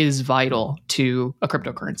concept is vital to a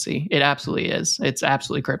cryptocurrency. It absolutely is. It's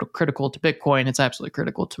absolutely critical to Bitcoin. It's absolutely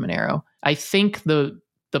critical to Monero. I think the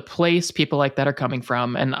place people like that are coming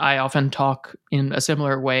from, and I often talk in a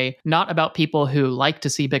similar way, not about people who like to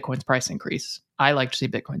see Bitcoin's price increase. I like to see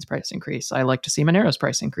Bitcoin's price increase. I like to see Monero's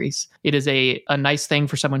price increase. It is a nice thing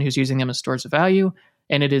for someone who's using them as stores of value.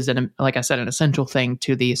 And it is, like I said, an essential thing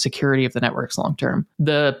to the security of the networks long term.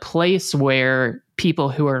 The place where people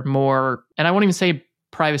who are more, and I won't even say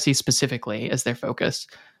privacy specifically as their focus,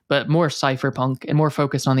 but more cypherpunk and more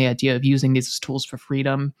focused on the idea of using these as tools for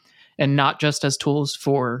freedom and not just as tools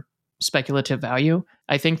for speculative value.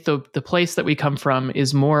 I think the place that we come from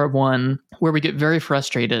is more one where we get very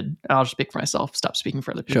frustrated. I'll just speak for myself, stop speaking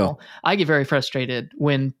for other people. Sure. I get very frustrated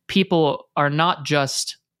when people are not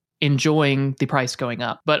just enjoying the price going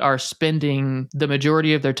up, but are spending the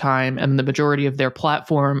majority of their time and the majority of their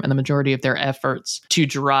platform and the majority of their efforts to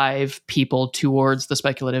drive people towards the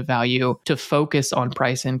speculative value, to focus on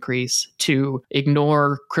price increase, to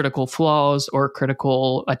ignore critical flaws or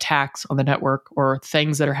critical attacks on the network or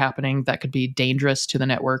things that are happening that could be dangerous to the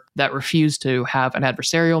network, that refuse to have an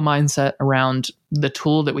adversarial mindset around the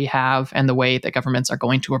tool that we have and the way that governments are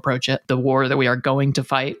going to approach it, the war that we are going to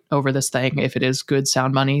fight over this thing, if it is good,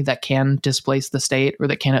 sound money that can displace the state or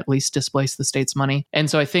that can at least displace the state's money. And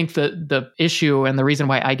so I think that the issue and the reason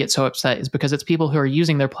why I get so upset is because it's people who are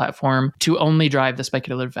using their platform to only drive the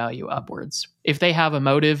speculative value upwards. If they have a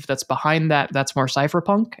motive that's behind that, that's more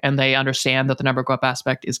cypherpunk, and they understand that the number go up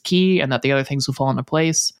aspect is key and that the other things will fall into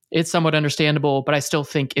place, it's somewhat understandable. But I still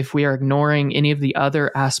think if we are ignoring any of the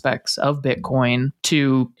other aspects of Bitcoin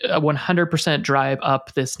to 100% drive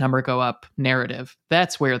up this number go up narrative,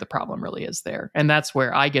 that's where the problem really is there. And that's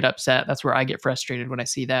where I get upset. That's where I get frustrated when I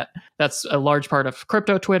see that. That's a large part of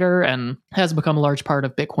crypto Twitter and has become a large part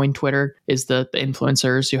of Bitcoin Twitter is the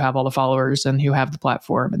influencers who have all the followers and who have the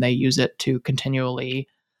platform, and they use it to continually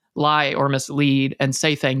lie or mislead and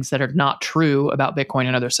say things that are not true about Bitcoin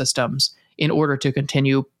and other systems in order to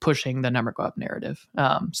continue pushing the number go up narrative.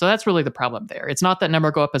 So that's really the problem there. It's not that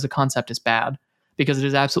number go up as a concept is bad, because it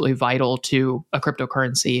is absolutely vital to a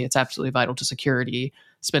cryptocurrency. It's absolutely vital to security,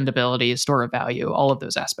 spendability, store of value, all of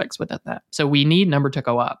those aspects within that. So we need number to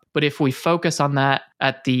go up. But if we focus on that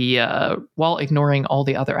at the while ignoring all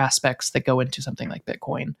the other aspects that go into something like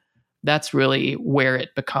Bitcoin, that's really where it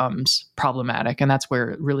becomes problematic. And that's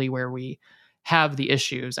where we have the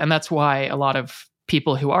issues. And that's why a lot of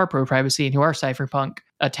people who are pro-privacy and who are cypherpunk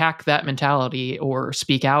attack that mentality or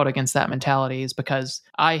speak out against that mentality, is because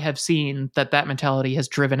I have seen that mentality has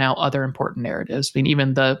driven out other important narratives. I mean,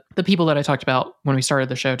 even the people that I talked about when we started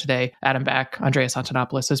the show today, Adam Back, Andreas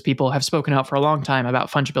Antonopoulos, those people have spoken out for a long time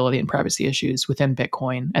about fungibility and privacy issues within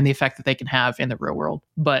Bitcoin and the effect that they can have in the real world.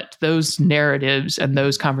 But those narratives and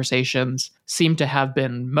those conversations seem to have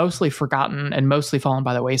been mostly forgotten and mostly fallen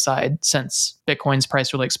by the wayside since Bitcoin's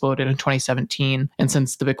price really exploded in 2017. And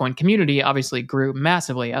since the Bitcoin community obviously grew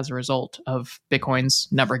massively as a result of Bitcoin's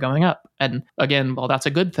number going up. And again, while that's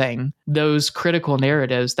a good thing, those critical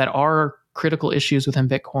narratives that are critical issues within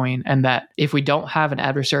Bitcoin, and that if we don't have an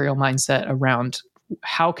adversarial mindset around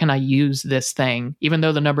how can I use this thing, even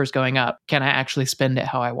though the number is going up, can I actually spend it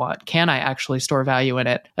how I want? Can I actually store value in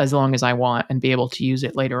it as long as I want and be able to use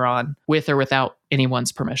it later on with or without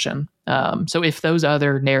anyone's permission? So if those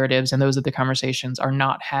other narratives and those other conversations are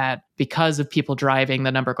not had because of people driving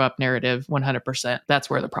the number go up narrative 100%, that's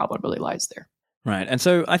where the problem really lies there. Right. And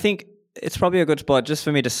so I think it's probably a good spot just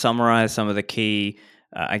for me to summarize some of the key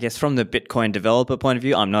I guess from the Bitcoin developer point of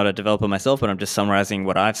view. I'm not a developer myself, but I'm just summarizing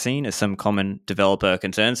what I've seen as some common developer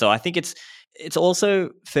concerns. So I think it's it's also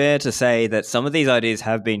fair to say that some of these ideas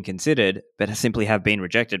have been considered, but simply have been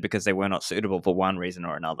rejected because they were not suitable for one reason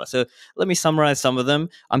or another. So let me summarize some of them.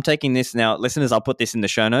 I'm taking this now. Listeners, I'll put this in the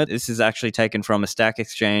show note. This is actually taken from a Stack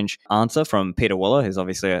Exchange answer from Peter Waller, who's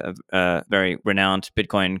obviously a very renowned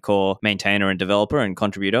Bitcoin Core maintainer and developer and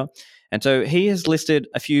contributor. And so he has listed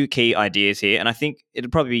a few key ideas here, and I think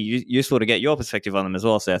it'd probably be useful to get your perspective on them as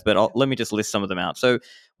well, Seth, but let me just list some of them out. So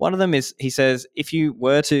one of them is, he says, if you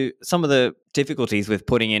were to, some of the difficulties with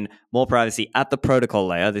putting in more privacy at the protocol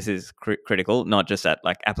layer, this is critical, not just at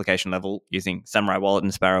like application level using Samurai Wallet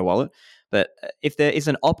and Sparrow Wallet. But if there is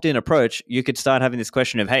an opt-in approach, you could start having this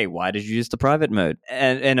question of, hey, why did you use the private mode?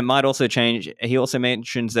 And it might also change. He also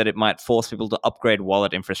mentions that it might force people to upgrade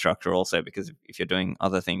wallet infrastructure also, because if you're doing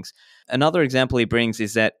other things. Another example he brings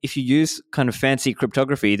is that if you use kind of fancy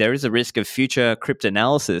cryptography, there is a risk of future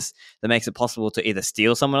cryptanalysis that makes it possible to either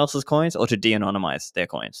steal someone else's coins or to de-anonymize their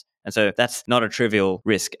coins. And so that's not a trivial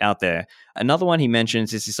risk out there. Another one he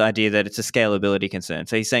mentions is this idea that it's a scalability concern.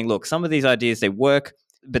 So he's saying, look, some of these ideas, they work,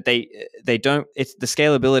 but they don't, it's the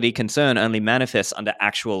scalability concern only manifests under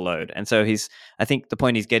actual load. And so I think the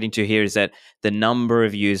point he's getting to here is that the number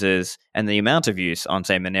of users and the amount of use on,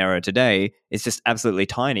 say, Monero today is just absolutely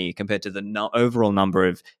tiny compared to the overall number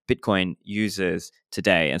of Bitcoin users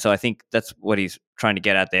today. And so I think that's what he's trying to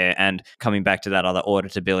get at there, and coming back to that other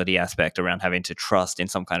auditability aspect around having to trust in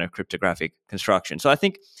some kind of cryptographic construction. So I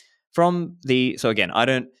think so again, I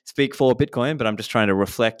don't speak for Bitcoin, but I'm just trying to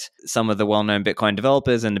reflect some of the well-known Bitcoin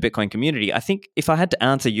developers and the Bitcoin community. I think if I had to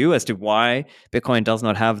answer you as to why Bitcoin does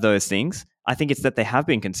not have those things, I think it's that they have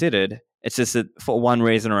been considered. It's just that for one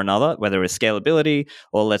reason or another, whether it's scalability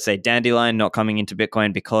or, let's say, Dandelion not coming into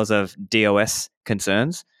Bitcoin because of DOS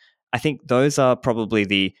concerns, I think those are probably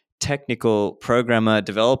the technical programmer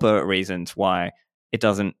developer reasons why it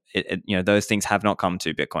doesn't, those things have not come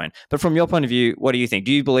to Bitcoin. But from your point of view, what do you think?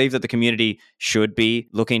 Do you believe that the community should be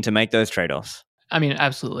looking to make those trade-offs? I mean,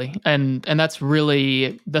 absolutely. And that's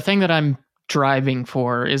really the thing that I'm driving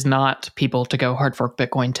for, is not people to go hard fork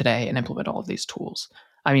Bitcoin today and implement all of these tools.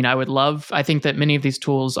 I mean, I think that many of these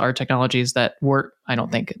tools are technologies that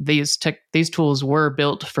these tools were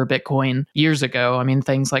built for Bitcoin years ago. I mean,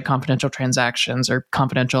 things like confidential transactions, or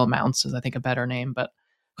confidential amounts is, I think, a better name, but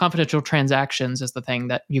confidential transactions is the thing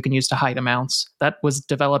that you can use to hide amounts. That was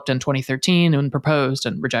developed in 2013 and proposed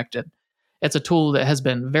and rejected. It's a tool that has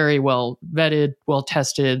been very well vetted, well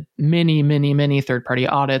tested, many, many, many third-party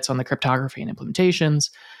audits on the cryptography and implementations.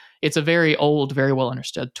 It's a very old, very well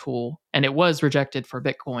understood tool, and it was rejected for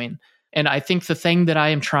Bitcoin. And I think the thing that I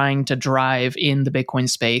am trying to drive in the Bitcoin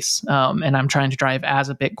space, and I'm trying to drive as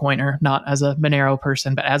a Bitcoiner, not as a Monero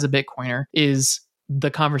person, but as a Bitcoiner, is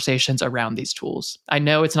the conversations around these tools. I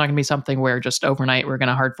know it's not going to be something where just overnight we're going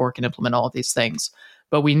to hard fork and implement all of these things,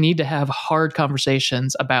 but we need to have hard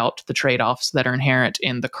conversations about the trade-offs that are inherent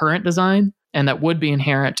in the current design and that would be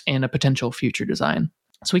inherent in a potential future design.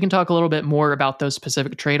 So we can talk a little bit more about those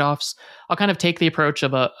specific trade-offs. I'll kind of take the approach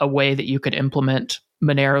of a way that you could implement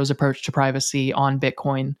Monero's approach to privacy on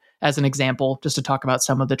Bitcoin as an example, just to talk about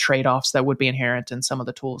some of the trade-offs that would be inherent in some of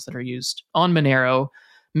the tools that are used on Monero.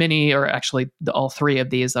 Many, or actually all three of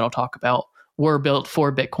these that I'll talk about, were built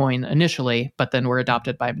for Bitcoin initially, but then were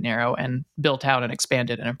adopted by Monero and built out and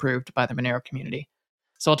expanded and improved by the Monero community.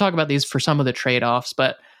 So I'll talk about these for some of the trade-offs,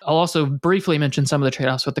 but I'll also briefly mention some of the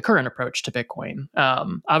trade-offs with the current approach to Bitcoin.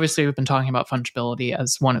 Obviously, we've been talking about fungibility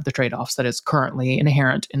as one of the trade-offs that is currently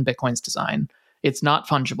inherent in Bitcoin's design. It's not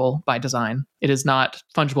fungible by design. It is not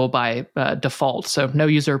fungible by default. So no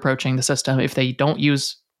user approaching the system, if they don't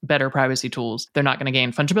use better privacy tools, they're not going to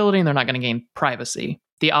gain fungibility and they're not going to gain privacy.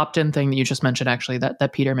 The opt-in thing that you just mentioned, actually,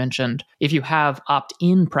 that Peter mentioned, if you have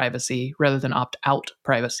opt-in privacy rather than opt-out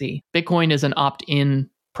privacy, Bitcoin is an opt-in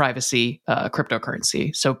privacy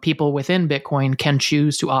cryptocurrency. So people within Bitcoin can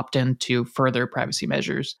choose to opt in to further privacy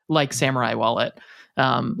measures like Samurai Wallet,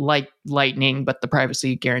 like Lightning, but the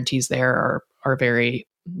privacy guarantees there are very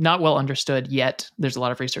not well understood yet. There's a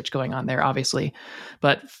lot of research going on there, obviously.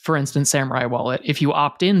 But for instance, Samurai Wallet, if you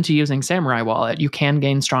opt into using Samurai Wallet, you can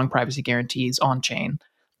gain strong privacy guarantees on chain.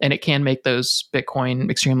 And it can make those Bitcoin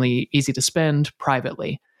extremely easy to spend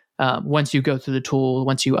privately. Once you go through the tool,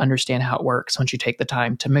 once you understand how it works, once you take the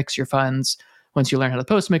time to mix your funds, once you learn how the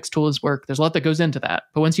post-mix tools work, there's a lot that goes into that.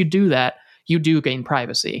 But once you do that, you do gain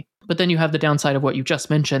privacy. But then you have the downside of what you just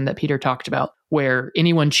mentioned that Peter talked about, where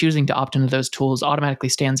anyone choosing to opt into those tools automatically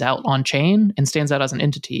stands out on chain and stands out as an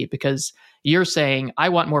entity, because you're saying, I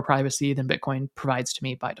want more privacy than Bitcoin provides to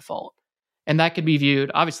me by default. And that could be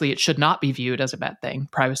viewed, obviously, it should not be viewed as a bad thing.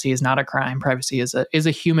 Privacy is not a crime. Privacy is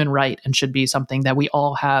a human right and should be something that we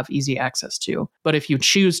all have easy access to. But if you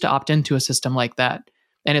choose to opt into a system like that,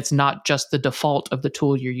 and it's not just the default of the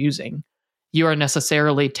tool you're using, you are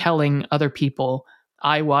necessarily telling other people,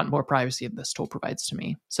 I want more privacy than this tool provides to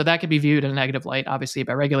me. So that could be viewed in a negative light, obviously,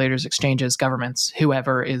 by regulators, exchanges, governments,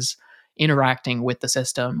 whoever is interacting with the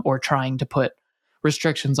system or trying to put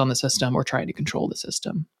restrictions on the system or trying to control the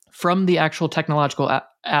system. From the actual technological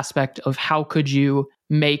aspect of how could you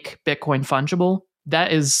make Bitcoin fungible,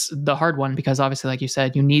 that is the hard one, because obviously, like you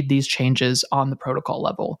said, you need these changes on the protocol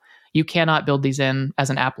level. You cannot build these in as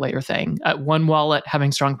an app layer thing. One wallet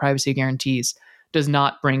having strong privacy guarantees does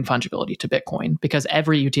not bring fungibility to Bitcoin, because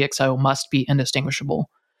every UTXO must be indistinguishable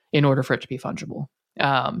in order for it to be fungible.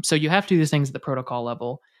 So you have to do these things at the protocol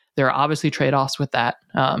level. There are obviously trade-offs with that.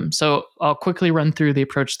 So I'll quickly run through the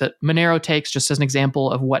approach that Monero takes just as an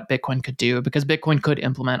example of what Bitcoin could do, because Bitcoin could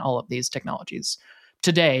implement all of these technologies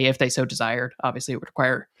today if they so desired. Obviously, it would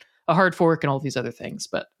require a hard fork and all of these other things,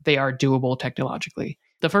 but they are doable technologically.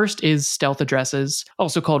 The first is stealth addresses,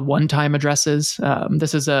 also called one-time addresses.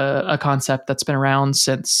 This is a concept that's been around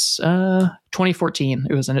since 2014.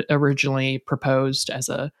 It was originally proposed as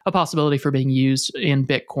a possibility for being used in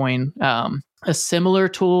Bitcoin. A similar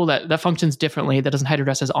tool that functions differently, that doesn't hide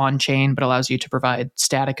addresses on-chain, but allows you to provide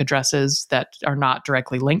static addresses that are not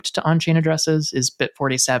directly linked to on-chain addresses, is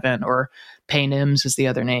Bit47, or Paynims is the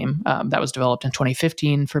other name. That was developed in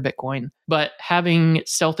 2015 for Bitcoin. But having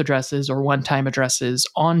stealth addresses or one-time addresses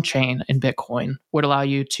on-chain in Bitcoin would allow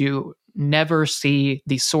you to never see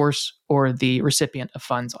the source or the recipient of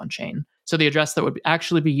funds on-chain. So the address that would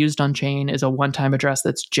actually be used on chain is a one-time address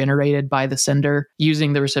that's generated by the sender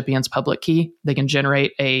using the recipient's public key. They can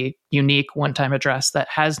generate a unique one-time address that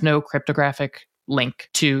has no cryptographic link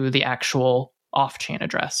to the actual off-chain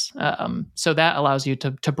address. So that allows you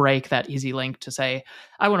to break that easy link to say,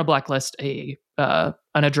 I want to blacklist an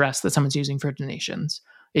address that someone's using for donations.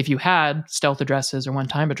 If you had stealth addresses or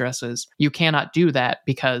one-time addresses, you cannot do that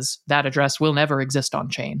because that address will never exist on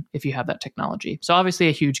chain if you have that technology. So obviously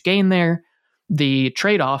a huge gain there. The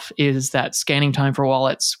trade-off is that scanning time for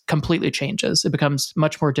wallets completely changes. It becomes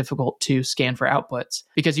much more difficult to scan for outputs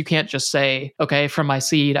because you can't just say, okay, from my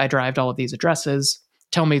seed, I derived all of these addresses.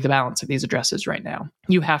 Tell me the balance of these addresses right now.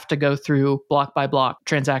 You have to go through block by block,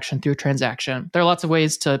 transaction through transaction. There are lots of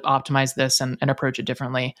ways to optimize this and approach it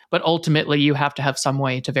differently. But ultimately, you have to have some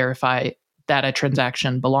way to verify that a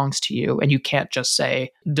transaction belongs to you. And you can't just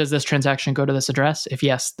say, does this transaction go to this address? If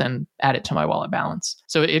yes, then add it to my wallet balance.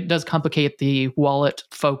 So it does complicate the wallet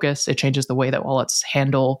focus. It changes the way that wallets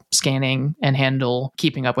handle scanning and handle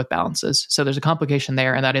keeping up with balances. So there's a complication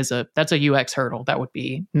there. And that's a UX hurdle that would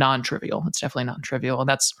be non-trivial. It's definitely non-trivial. And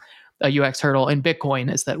that's a UX hurdle in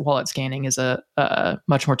Bitcoin, is that wallet scanning is a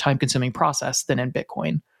much more time-consuming process than in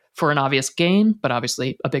Bitcoin, for an obvious gain, but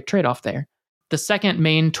obviously a big trade-off there. The second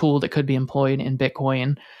main tool that could be employed in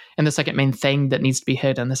Bitcoin, and the second main thing that needs to be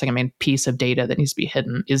hidden, the second main piece of data that needs to be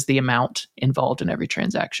hidden, is the amount involved in every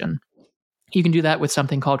transaction. You can do that with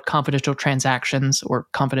something called confidential transactions or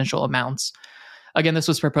confidential amounts. Again, this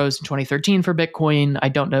was proposed in 2013 for Bitcoin. I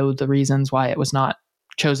don't know the reasons why it was not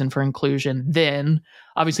chosen for inclusion then.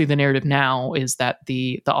 Obviously, the narrative now is that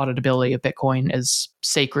the auditability of Bitcoin is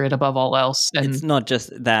sacred above all else. And it's not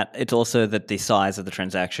just that, it's also that the size of the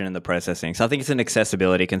transaction and the processing. So I think it's an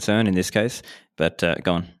accessibility concern in this case, but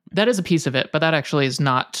go on. That is a piece of it, but that actually is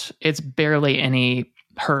not, it's barely any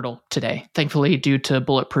hurdle today, thankfully, due to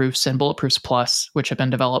Bulletproofs and Bulletproofs Plus, which have been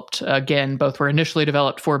developed. Again, both were initially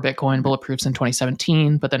developed for Bitcoin, Bulletproofs in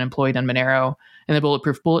 2017, but then employed in Monero. And the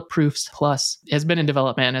Bulletproofs Plus has been in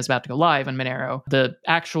development and is about to go live in Monero. The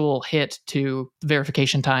actual hit to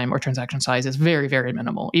verification time or transaction size is very, very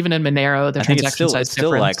minimal. Even in Monero, the transaction size it's still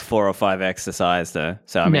like 4 or 5x the size though.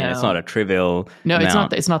 So I mean, it's not a trivial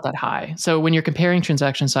amount. It's not that high. So when you're comparing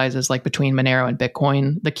transaction sizes like between Monero and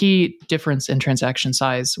Bitcoin, the key difference in transaction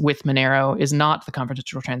size with Monero is not the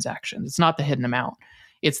confidential transaction. It's not the hidden amount.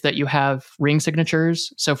 It's that you have ring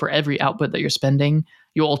signatures. So for every output that you're spending,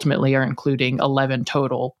 you ultimately are including 11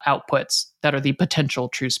 total outputs that are the potential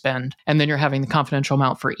true spend. And then you're having the confidential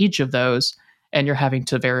amount for each of those, and you're having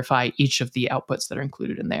to verify each of the outputs that are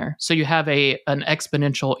included in there. So you have an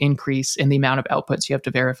exponential increase in the amount of outputs you have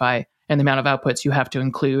to verify and the amount of outputs you have to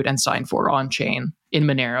include and sign for on-chain in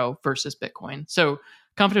Monero versus Bitcoin. So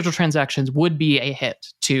confidential transactions would be a hit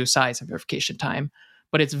to size and verification time,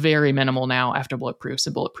 but it's very minimal now after Bulletproofs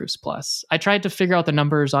and Bulletproofs Plus. I tried to figure out the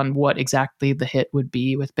numbers on what exactly the hit would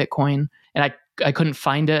be with Bitcoin, and I couldn't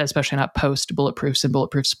find it, especially not post Bulletproofs and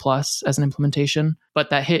Bulletproofs Plus as an implementation, but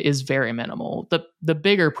that hit is very minimal. The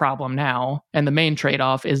bigger problem now, and the main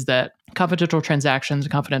trade-off, is that confidential transactions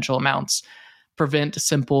and confidential amounts prevent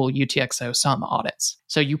simple UTXO sum audits.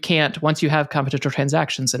 So you can't, once you have confidential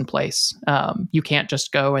transactions in place, you can't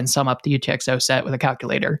just go and sum up the UTXO set with a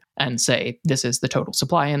calculator and say, this is the total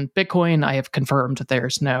supply in Bitcoin. I have confirmed that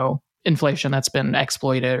there's no inflation that's been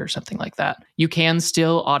exploited or something like that. You can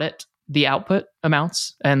still audit the output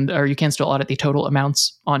amounts, or you can still audit the total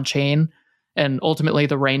amounts on chain. And ultimately,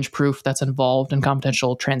 the range proof that's involved in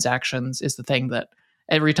confidential transactions is the thing that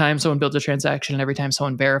every time someone builds a transaction and every time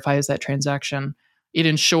someone verifies that transaction, it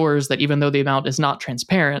ensures that even though the amount is not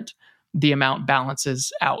transparent, the amount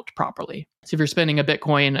balances out properly. So if you're spending a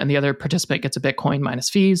Bitcoin and the other participant gets a Bitcoin minus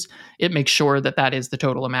fees, it makes sure that that is the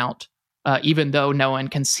total amount, even though no one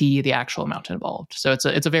can see the actual amount involved. So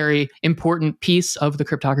it's a very important piece of the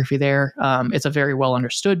cryptography there. It's a very well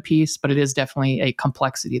understood piece, but it is definitely a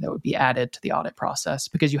complexity that would be added to the audit process,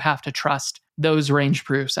 because you have to trust those range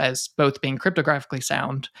proofs as both being cryptographically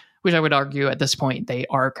sound, which I would argue at this point they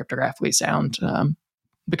are cryptographically sound,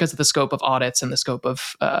 because of the scope of audits and the scope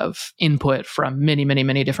of input from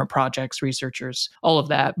many different projects, researchers, all of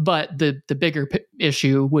that. But the bigger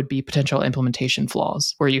issue would be potential implementation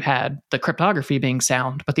flaws, where you had the cryptography being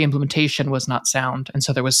sound, but the implementation was not sound. And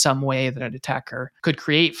so there was some way that an attacker could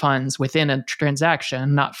create funds within a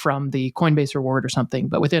transaction, not from the Coinbase reward or something,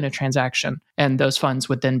 but within a transaction. And those funds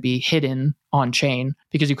would then be hidden on chain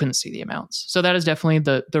because you couldn't see the amounts. So that is definitely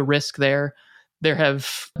the risk there. There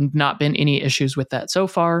have not been any issues with that so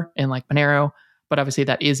far in like Monero, but obviously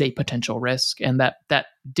that is a potential risk. And that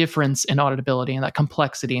difference in auditability and that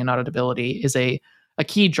complexity in auditability is a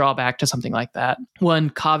key drawback to something like that. One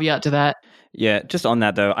caveat to that. Yeah, just on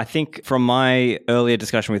that though, I think from my earlier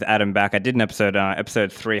discussion with Adam Back, I did an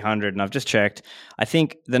episode 300, and I've just checked. I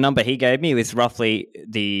think the number he gave me was roughly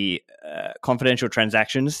the confidential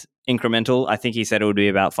transactions incremental. I think he said it would be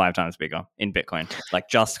about 5 times bigger in Bitcoin, like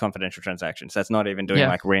just confidential transactions. That's not even doing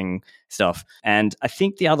like ring stuff. And I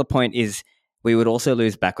think the other point is we would also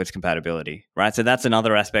lose backwards compatibility, right? So that's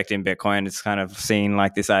another aspect in Bitcoin. It's kind of seen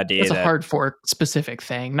like this idea it's a hard fork specific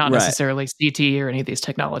thing, not necessarily CT or any of these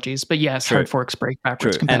technologies, but yes, hard forks break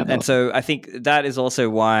backwards compatibility. And so I think that is also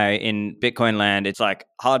why in Bitcoin land, it's like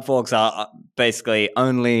hard forks are basically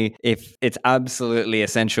only if it's absolutely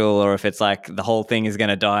essential, or if it's like the whole thing is going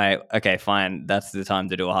to die. Okay, fine. That's the time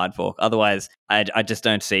to do a hard fork. Otherwise, I just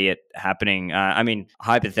don't see it happening. I mean,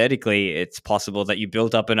 hypothetically, it's possible that you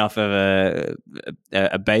built up enough of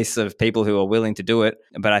a base of people who are willing to do it.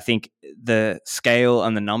 But I think the scale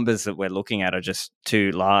and the numbers that we're looking at are just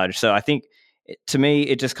too large. So I think, to me,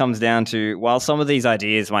 it just comes down to, while some of these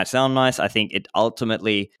ideas might sound nice, I think it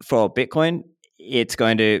ultimately, for Bitcoin, it's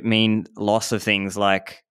going to mean loss of things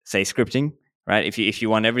like, say, scripting. Right? If you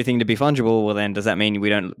want everything to be fungible, well, then does that mean we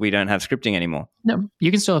don't have scripting anymore? No,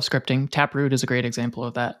 you can still have scripting. Taproot is a great example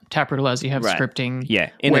of that. Taproot allows you to have scripting.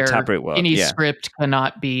 Yeah, in the Taproot world, any script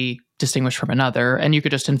cannot be distinguished from another, and you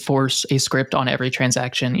could just enforce a script on every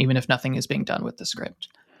transaction, even if nothing is being done with the script.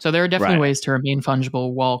 So there are definitely ways to remain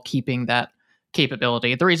fungible while keeping that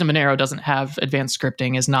capability. The reason Monero doesn't have advanced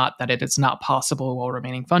scripting is not that it's not possible while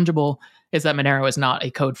remaining fungible, is that Monero is not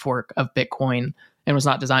a code fork of Bitcoin and was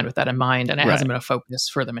not designed with that in mind, and it hasn't been a focus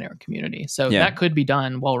for the Monero community. So that could be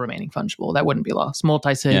done while remaining fungible. That wouldn't be lost.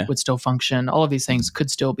 Multi-sig would still function. All of these things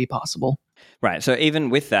could still be possible. Right. So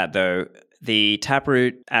even with that, though, the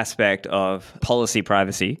Taproot aspect of policy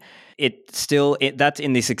privacy, that's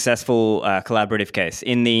in the successful collaborative case.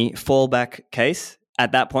 In the fallback case,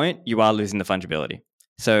 at that point, you are losing the fungibility.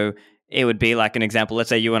 So it would be like an example. Let's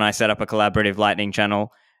say you and I set up a collaborative Lightning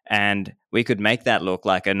channel, and we could make that look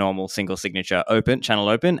like a normal single signature channel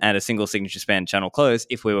open and a single signature span channel close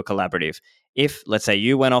if we were collaborative. If, let's say,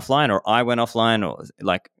 you went offline or I went offline, or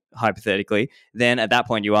like hypothetically, then at that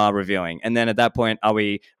point you are reviewing. And then at that point, are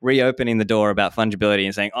we reopening the door about fungibility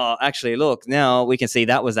and saying, oh, actually, look, now we can see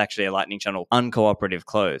that was actually a Lightning channel uncooperative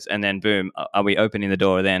close. And then boom, are we opening the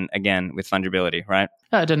door then again with fungibility, right?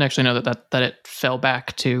 I didn't actually know that it fell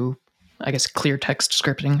back to, I guess, clear text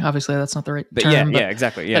scripting. Obviously, that's not the right term. Yeah,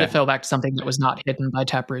 exactly. Yeah. That it fell back to something that was not hidden by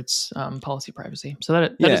Taproot's policy privacy. So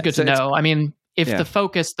that is good to know. I mean, if the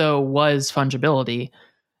focus, though, was fungibility,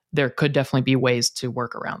 there could definitely be ways to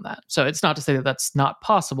work around that. So it's not to say that that's not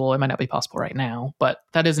possible. It might not be possible right now, but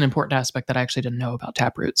that is an important aspect that I actually didn't know about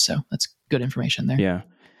Taproot. So that's good information there. Yeah.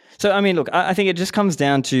 So, I mean, look, I think it just comes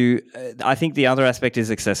down to, I think the other aspect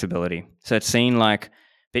is accessibility. So it's seen like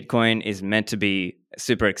Bitcoin is meant to be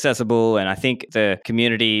super accessible. And I think the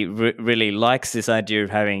community really likes this idea of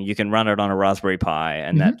having, you can run it on a Raspberry Pi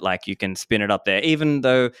and that like you can spin it up there, even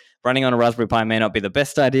though running on a Raspberry Pi may not be the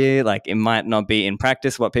best idea. Like it might not be in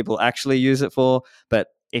practice what people actually use it for, but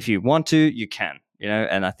if you want to, you can.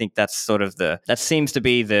 And I think that's sort of that seems to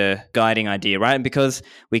be the guiding idea, right? And because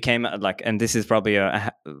we came and this is probably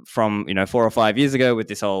from 4 or 5 years ago with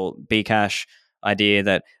this whole Bcash idea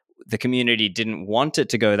that the community didn't want it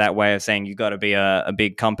to go that way of saying you got to be a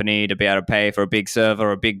big company to be able to pay for a big server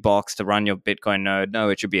or a big box to run your Bitcoin node. No,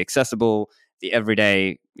 it should be accessible. The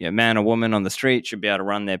everyday man or woman on the street should be able to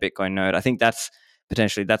run their Bitcoin node. I think that's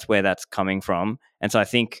where that's coming from. And so I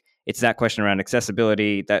think it's that question around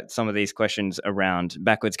accessibility, that some of these questions around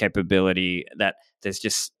backwards capability, that there's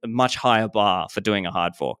just a much higher bar for doing a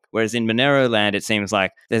hard fork. Whereas in Monero land, it seems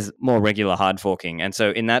like there's more regular hard forking. And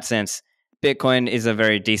so in that sense, Bitcoin is a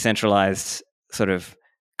very decentralized sort of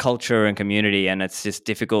culture and community, and it's just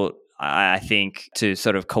difficult, I think, to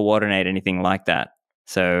sort of coordinate anything like that.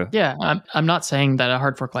 So yeah, I'm not saying that a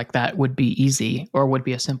hard fork like that would be easy or would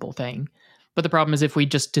be a simple thing. But the problem is if we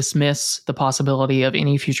just dismiss the possibility of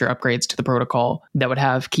any future upgrades to the protocol that would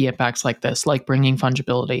have key impacts like this, like bringing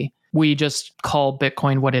fungibility, we just call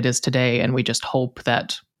Bitcoin what it is today, and we just hope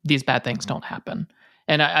that these bad things don't happen.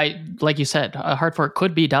 And I like you said, a hard fork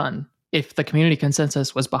could be done if the community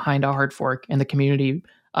consensus was behind a hard fork and the community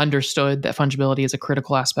understood that fungibility is a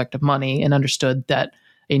critical aspect of money and understood that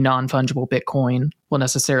a non-fungible Bitcoin will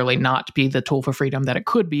necessarily not be the tool for freedom that it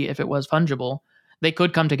could be if it was fungible. They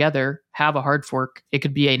could come together, have a hard fork. It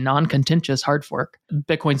could be a non-contentious hard fork.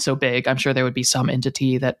 Bitcoin's so big, I'm sure there would be some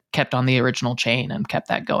entity that kept on the original chain and kept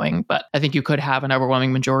that going. But I think you could have an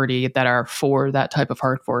overwhelming majority that are for that type of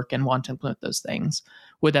hard fork and want to implement those things.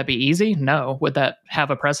 Would that be easy? No. Would that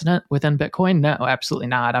have a precedent within Bitcoin? No, absolutely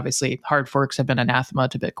not. Obviously, hard forks have been anathema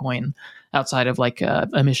to Bitcoin outside of like a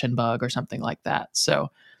emission bug or something like that.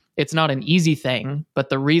 So it's not an easy thing. But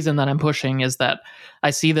the reason that I'm pushing is that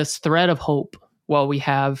I see this thread of hope while we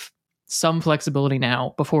have some flexibility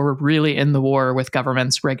now before we're really in the war with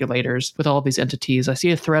governments, regulators, with all of these entities. I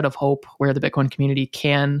see a thread of hope where the Bitcoin community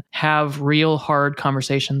can have real hard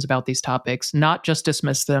conversations about these topics, not just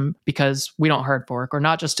dismiss them because we don't hard fork, or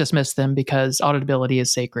not just dismiss them because auditability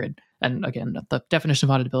is sacred. And again, the definition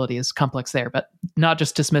of auditability is complex there, but not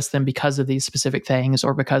just dismiss them because of these specific things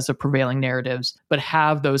or because of prevailing narratives, but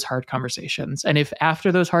have those hard conversations. And if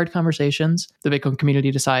after those hard conversations, the Bitcoin community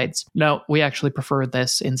decides, no, we actually prefer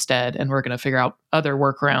this instead, and we're going to figure out other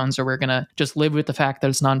workarounds, or we're going to just live with the fact that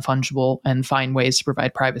it's non-fungible and find ways to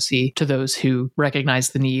provide privacy to those who recognize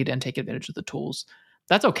the need and take advantage of the tools,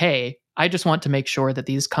 that's okay. I just want to make sure that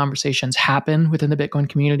these conversations happen within the Bitcoin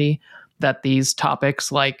community, that these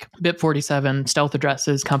topics like BIP47, stealth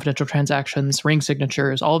addresses, confidential transactions, ring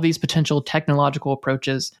signatures, all these potential technological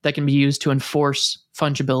approaches that can be used to enforce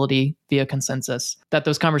fungibility via consensus, that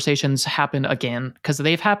those conversations happen again, because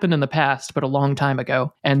they've happened in the past, but a long time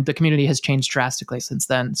ago, and the community has changed drastically since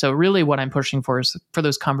then. So really what I'm pushing for is for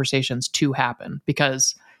those conversations to happen,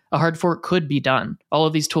 because a hard fork could be done. All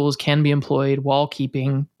of these tools can be employed while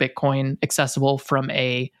keeping Bitcoin accessible from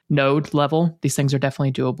a node level. These things are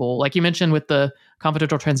definitely doable. Like you mentioned with the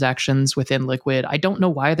confidential transactions within Liquid, I don't know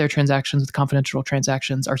why their transactions with confidential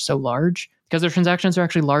transactions are so large, because their transactions are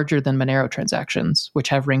actually larger than Monero transactions, which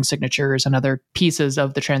have ring signatures and other pieces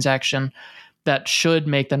of the transaction that should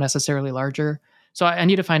make them necessarily larger. So I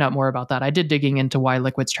need to find out more about that. I did digging into why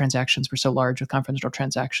Liquid's transactions were so large with confidential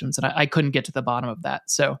transactions, and I couldn't get to the bottom of that.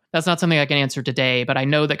 So that's not something I can answer today, but I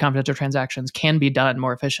know that confidential transactions can be done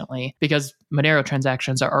more efficiently because Monero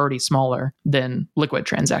transactions are already smaller than Liquid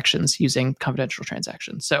transactions using confidential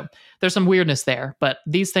transactions. So there's some weirdness there, but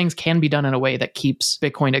these things can be done in a way that keeps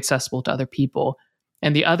Bitcoin accessible to other people.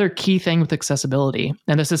 And the other key thing with accessibility,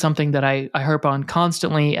 and this is something that I harp on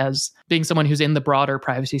constantly as being someone who's in the broader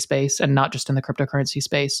privacy space and not just in the cryptocurrency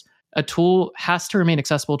space, a tool has to remain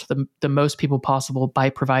accessible to the most people possible by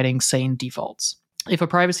providing sane defaults. If a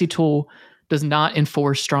privacy tool does not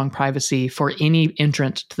enforce strong privacy for any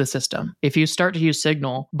entrant to the system, if you start to use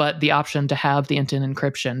Signal, but the option to have the end-to-end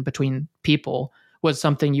encryption between people was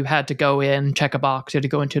something you had to go in, check a box, you had to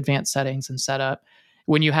go into advanced settings and set up.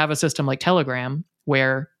 When you have a system like Telegram,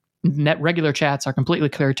 where regular chats are completely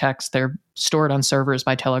clear text, they're stored on servers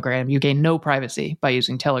by Telegram, you gain no privacy by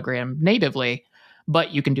using Telegram natively,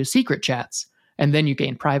 but you can do secret chats, and then you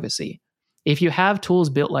gain privacy. If you have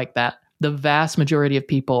tools built like that, the vast majority of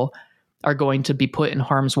people are going to be put in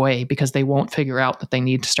harm's way because they won't figure out that they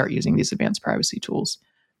need to start using these advanced privacy tools.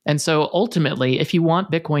 And so ultimately, if you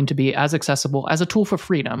want Bitcoin to be as accessible as a tool for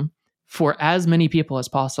freedom for as many people as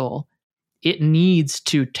possible, it needs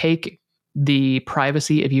to take the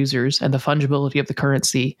privacy of users and the fungibility of the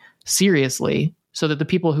currency seriously so that the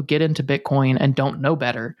people who get into Bitcoin and don't know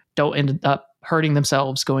better don't end up hurting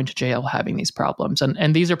themselves, going to jail, having these problems.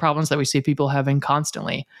 And these are problems that we see people having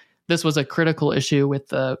constantly. This was a critical issue with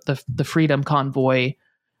the Freedom Convoy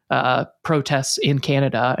protests in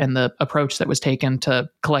Canada and the approach that was taken to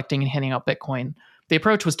collecting and handing out Bitcoin. The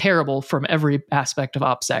approach was terrible from every aspect of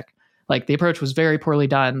OPSEC. Like, the approach was very poorly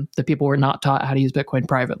done. The people were not taught how to use Bitcoin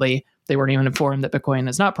privately. They weren't even informed that Bitcoin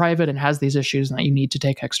is not private and has these issues and that you need to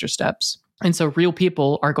take extra steps. And so real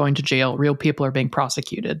people are going to jail, real people are being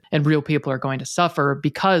prosecuted, and real people are going to suffer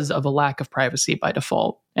because of a lack of privacy by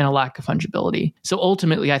default and a lack of fungibility. So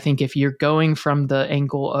ultimately, I think if you're going from the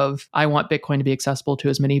angle of, I want Bitcoin to be accessible to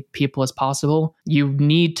as many people as possible, you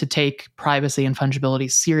need to take privacy and fungibility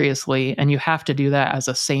seriously. And you have to do that as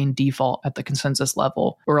a sane default at the consensus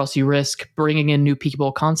level, or else you risk bringing in new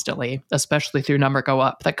people constantly, especially through number go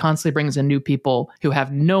up. That constantly brings in new people who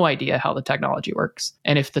have no idea how the technology works.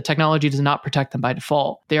 And if the technology does not protect them by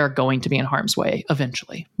default, they are going to be in harm's way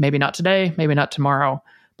eventually. Maybe not today, maybe not tomorrow,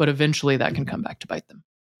 but eventually that can come back to bite them.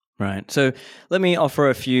 Right. So let me offer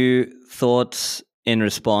a few thoughts in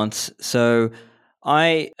response. So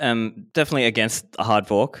I am definitely against a hard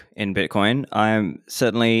fork in Bitcoin. I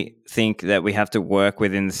certainly think that we have to work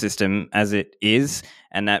within the system as it is,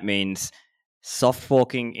 and that means soft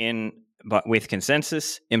forking in, but with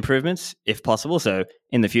consensus improvements, if possible. So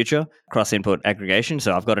in the future, cross-input aggregation.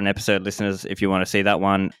 So I've got an episode, listeners, if you want to see that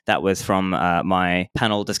one. That was from my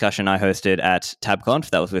panel discussion I hosted at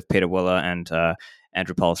TabConf. That was with Peter Willer and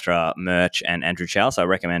Andrew Polstra, Murch, and Andrew Chow. So I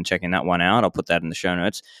recommend checking that one out. I'll put that in the show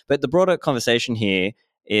notes. But the broader conversation here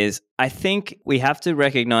is, I think we have to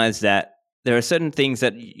recognize that there are certain things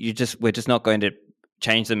that we're just not going to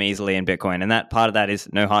change them easily in Bitcoin. And that part of that is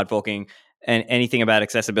no hard forking. And anything about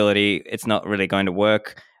accessibility, it's not really going to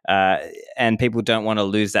work. And people don't want to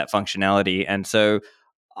lose that functionality. And so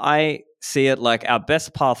I see it like our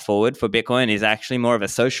best path forward for Bitcoin is actually more of a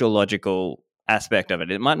sociological aspect of it.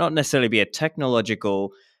 It might not necessarily be a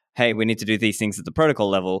technological, hey, we need to do these things at the protocol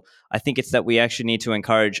level. I think it's that we actually need to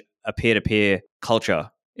encourage a peer-to-peer culture,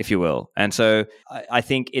 if you will. And so I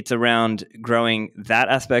think it's around growing that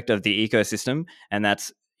aspect of the ecosystem. And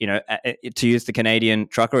that's, to use the Canadian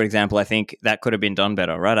trucker example, I think that could have been done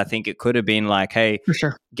better, right? I think it could have been like, hey, For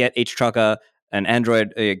sure. Get each trucker an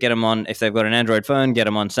Android, get them on, if they've got an Android phone, get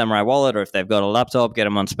them on Samurai Wallet, or if they've got a laptop, get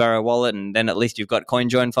them on Sparrow Wallet, and then at least you've got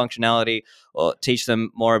CoinJoin functionality, or teach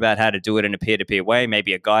them more about how to do it in a peer-to-peer way.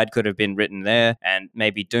 Maybe a guide could have been written there, and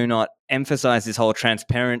maybe do not emphasize this whole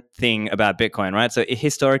transparent thing about Bitcoin, right? So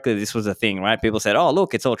historically, this was a thing, right? People said, oh,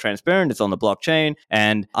 look, it's all transparent, it's on the blockchain,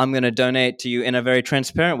 and I'm going to donate to you in a very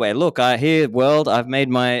transparent way. Look, here, world, I've made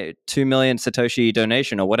my 2 million Satoshi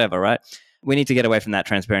donation or whatever, right? We need to get away from that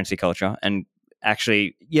transparency culture and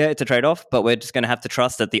actually, yeah, it's a trade-off, but we're just going to have to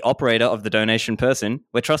trust that the operator of the donation person,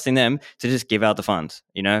 we're trusting them to just give out the funds,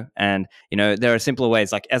 and, there are simpler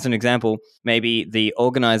ways. Like, as an example, maybe the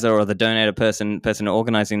organizer or the donator person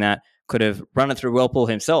organizing that could have run it through Whirlpool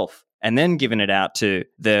himself and then given it out to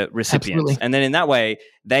the recipients. Absolutely. And then in that way,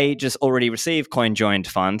 they just already receive coin-joined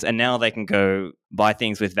funds, and now they can go buy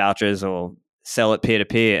things with vouchers or sell it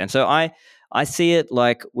peer-to-peer. And so I see it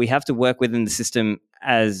like we have to work within the system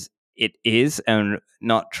as it is and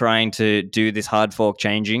not trying to do this hard fork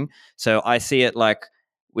changing. So I see it like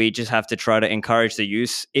we just have to try to encourage the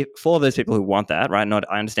use for those people who want that, right?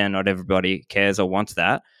 I understand not everybody cares or wants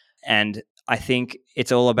that. And I think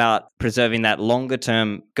it's all about preserving that longer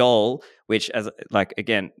term goal, which, as like,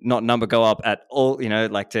 again, not number go up at all,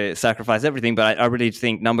 like to sacrifice everything, but I really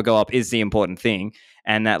think number go up is the important thing.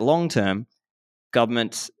 And that long term,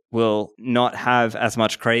 governments will not have as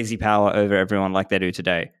much crazy power over everyone like they do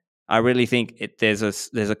today. I really think there's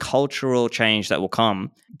a cultural change that will come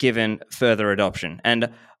given further adoption. And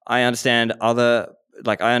I understand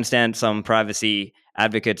some privacy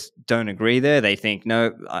advocates don't agree there. They think,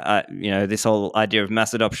 no, this whole idea of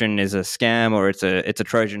mass adoption is a scam, or it's a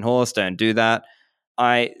Trojan horse. Don't do that.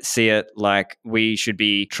 I see it like we should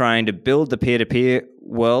be trying to build the peer-to-peer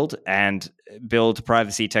world and build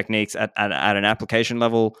privacy techniques at an application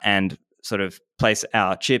level, and sort of place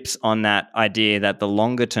our chips on that idea that the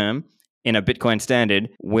longer term in a Bitcoin standard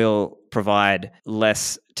will provide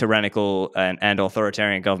less tyrannical and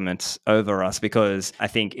authoritarian governments over us, because I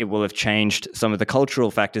think it will have changed some of the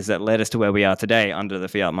cultural factors that led us to where we are today under the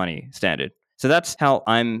fiat money standard. So that's how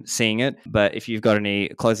I'm seeing it. But if you've got any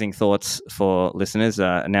closing thoughts for listeners,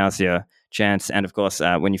 now's your chance. And of course,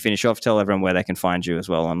 when you finish off, tell everyone where they can find you as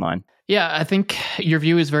well online. Yeah, I think your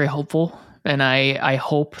view is very hopeful. And I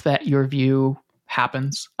hope that your view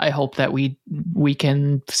happens. I hope that we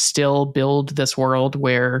can still build this world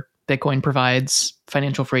where Bitcoin provides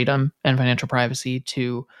financial freedom and financial privacy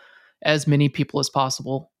to as many people as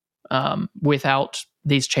possible, without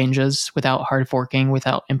these changes, without hard forking,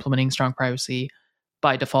 without implementing strong privacy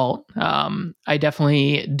by default. I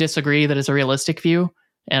definitely disagree that it's a realistic view.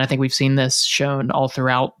 And I think we've seen this shown all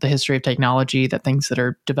throughout the history of technology, that things that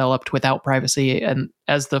are developed without privacy and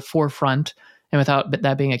as the forefront, and without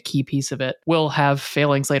that being a key piece of it, will have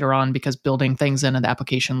failings later on, because building things in an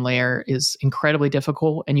application layer is incredibly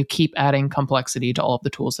difficult, and you keep adding complexity to all of the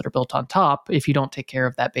tools that are built on top if you don't take care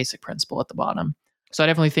of that basic principle at the bottom. So I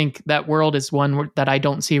definitely think that world is one that I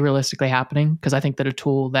don't see realistically happening, because I think that a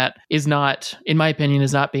tool that is not, in my opinion,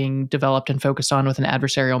 is not being developed and focused on with an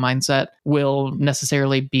adversarial mindset will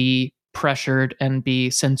necessarily be pressured and be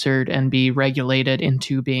censored and be regulated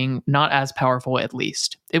into being not as powerful. At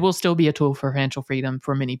least it will still be a tool for financial freedom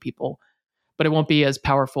for many people, but it won't be as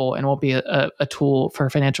powerful and won't be a tool for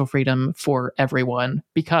financial freedom for everyone,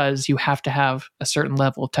 because you have to have a certain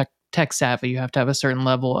level of tech savvy. You have to have a certain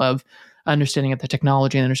level of understanding of the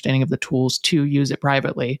technology and understanding of the tools to use it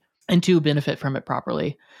privately and to benefit from it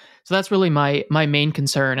properly. So that's really my main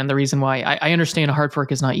concern, and the reason why I understand a hard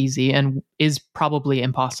fork is not easy and is probably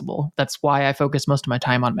impossible. That's why I focus most of my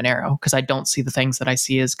time on Monero, because I don't see the things that I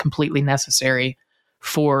see as completely necessary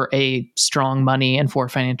for a strong money and for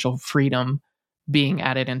financial freedom being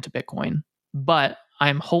added into Bitcoin. But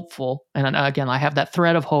I'm hopeful, and again, I have that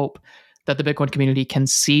thread of hope that the Bitcoin community can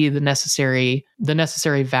see the necessary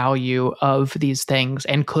value of these things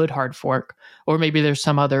and could hard fork, or maybe there's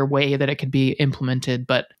some other way that it could be implemented.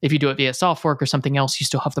 But if you do it via soft fork or something else, you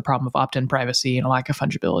still have the problem of opt-in privacy and a lack of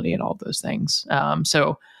fungibility and all of those things.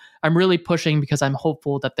 So I'm really pushing, because I'm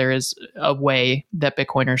hopeful that there is a way that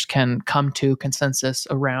Bitcoiners can come to consensus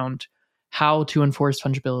around how to enforce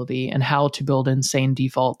fungibility and how to build insane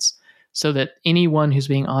defaults, so that anyone who's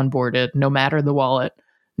being onboarded, no matter the wallet,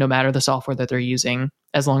 no matter the software that they're using,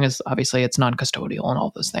 as long as obviously it's non-custodial and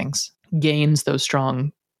all those things, gains those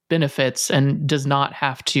strong benefits and does not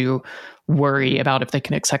have to worry about if they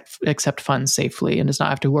can accept funds safely, and does not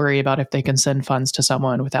have to worry about if they can send funds to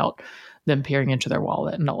someone without them peering into their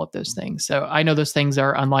wallet and all of those things. So I know those things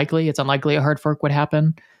are unlikely. It's unlikely a hard fork would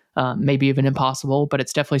happen, maybe even impossible, but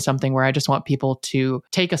it's definitely something where I just want people to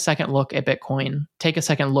take a second look at Bitcoin, take a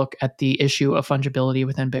second look at the issue of fungibility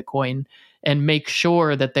within Bitcoin, and make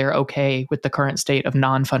sure that they're okay with the current state of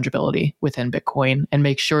non-fungibility within Bitcoin, and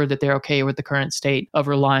make sure that they're okay with the current state of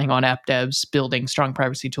relying on app devs building strong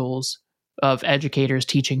privacy tools, of educators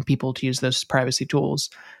teaching people to use those privacy tools,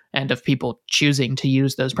 and of people choosing to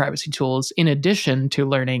use those privacy tools in addition to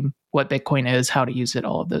learning what Bitcoin is, how to use it,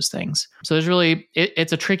 all of those things. So there's really,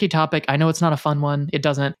 it's a tricky topic. I know it's not a fun one. It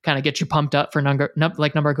doesn't kind of get you pumped up for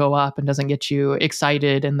number go up, and doesn't get you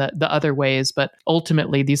excited in the other ways. But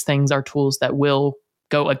ultimately, these things are tools that will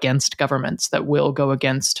go against governments, that will go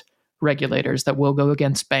against regulators, that will go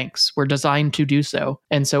against banks. We're designed to do so.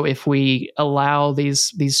 And so if we allow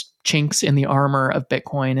these chinks in the armor of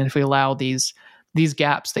Bitcoin, and if we allow these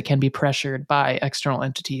gaps that can be pressured by external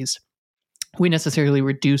entities, we necessarily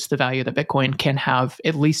reduce the value that Bitcoin can have,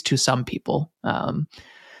 at least to some people.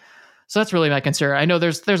 So that's really my concern. I know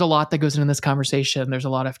there's a lot that goes into this conversation. There's a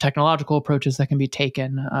lot of technological approaches that can be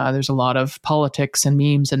taken. There's a lot of politics and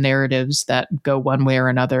memes and narratives that go one way or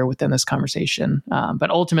another within this conversation. But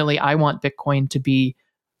ultimately, I want Bitcoin to be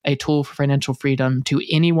a tool for financial freedom to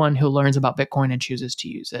anyone who learns about Bitcoin and chooses to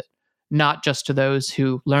use it, not just to those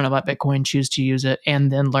who learn about Bitcoin, choose to use it,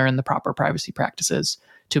 and then learn the proper privacy practices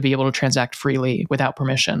to be able to transact freely without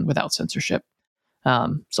permission, without censorship.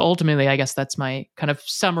 So ultimately, I guess that's my kind of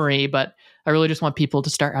summary, but I really just want people to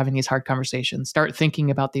start having these hard conversations, start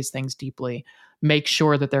thinking about these things deeply, make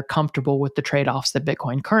sure that they're comfortable with the trade-offs that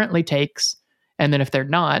Bitcoin currently takes. And then if they're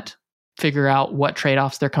not, figure out what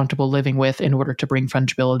trade-offs they're comfortable living with in order to bring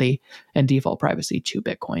fungibility and default privacy to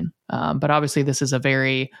Bitcoin. But obviously, this is a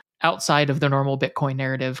very outside of the normal Bitcoin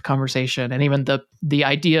narrative conversation. And even the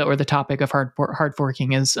idea or the topic of hard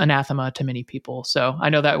forking is anathema to many people. So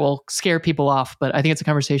I know that will scare people off, but I think it's a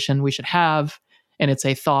conversation we should have. And it's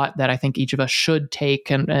a thought that I think each of us should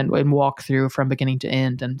take and walk through from beginning to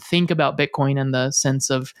end, and think about Bitcoin in the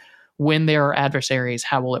sense of, when there are adversaries,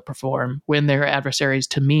 how will it perform? When there are adversaries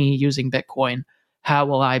to me using Bitcoin, how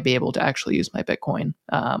will I be able to actually use my Bitcoin?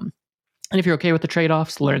 And if you're okay with the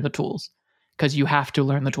trade-offs, learn the tools, because you have to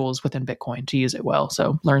learn the tools within Bitcoin to use it well.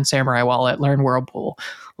 So learn Samurai Wallet, learn Whirlpool,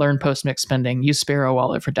 learn post-mix spending, use Sparrow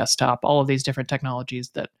Wallet for desktop, all of these different technologies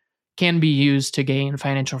that can be used to gain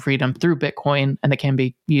financial freedom through Bitcoin, and that can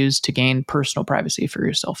be used to gain personal privacy for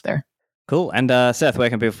yourself there. Cool. And Seth, where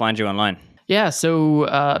can people find you online? Yeah,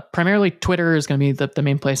 so primarily Twitter is going to be the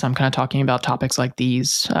main place I'm kind of talking about topics like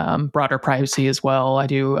these, broader privacy as well. I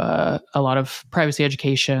do a lot of privacy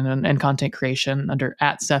education and content creation under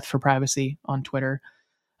 @Seth for Privacy on Twitter.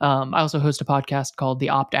 I also host a podcast called the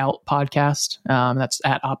Opt Out Podcast. That's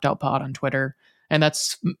 @OptOutPod on Twitter. And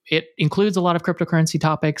it includes a lot of cryptocurrency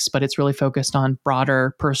topics, but it's really focused on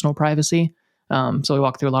broader personal privacy. So we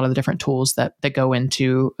walk through a lot of the different tools that go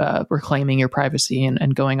into reclaiming your privacy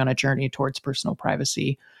and going on a journey towards personal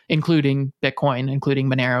privacy, including Bitcoin, including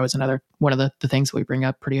Monero is another one of the things that we bring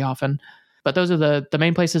up pretty often. But those are the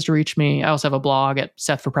main places to reach me. I also have a blog at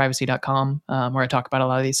sethforprivacy.com where I talk about a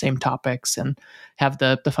lot of these same topics and have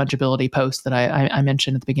the fungibility post that I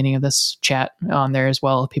mentioned at the beginning of this chat on there as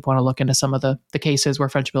well. If people want to look into some of the cases where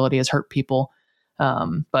fungibility has hurt people.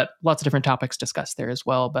 But lots of different topics discussed there as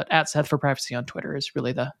well. But @SethForPrivacy on Twitter is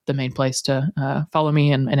really the main place to follow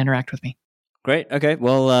me and interact with me. Great. Okay.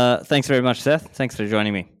 Well, thanks very much, Seth. Thanks for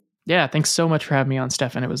joining me. Yeah, thanks so much for having me on,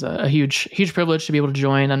 Stefan. It was a huge privilege to be able to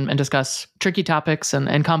join and discuss tricky topics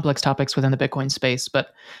and complex topics within the Bitcoin space,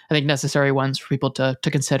 but I think necessary ones for people to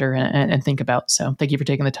consider and think about. So thank you for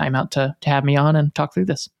taking the time out to have me on and talk through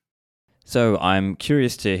this. So I'm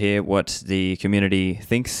curious to hear what the community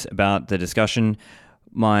thinks about the discussion.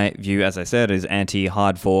 My view, as I said, is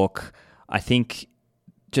anti-hard fork. I think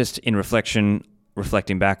just in reflecting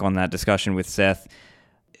back on that discussion with Seth,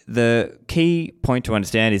 the key point to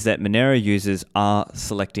understand is that Monero users are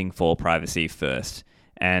selecting for privacy first.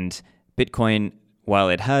 And Bitcoin, while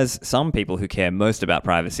it has some people who care most about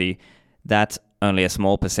privacy, that's only a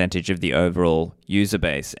small percentage of the overall user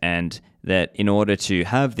base. And that in order to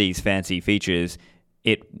have these fancy features,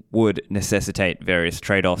 it would necessitate various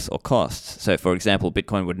trade-offs or costs. So for example,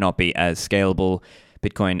 Bitcoin would not be as scalable.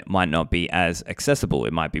 Bitcoin might not be as accessible.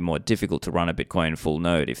 It might be more difficult to run a Bitcoin full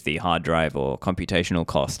node if the hard drive or computational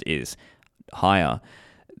cost is higher.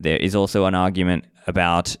 There is also an argument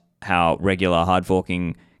about how regular hard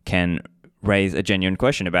forking can raise a genuine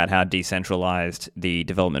question about how decentralized the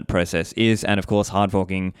development process is. And of course, hard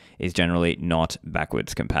forking is generally not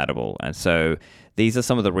backwards compatible. And so these are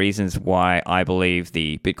some of the reasons why I believe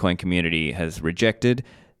the Bitcoin community has rejected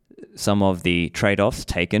some of the trade-offs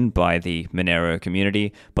taken by the Monero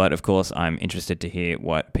community. But of course, I'm interested to hear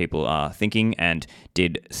what people are thinking. And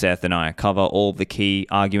did Seth and I cover all the key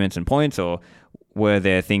arguments and points, or were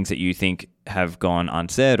there things that you think have gone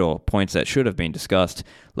unsaid or points that should have been discussed?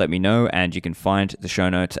 Let me know, and you can find the show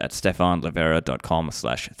notes at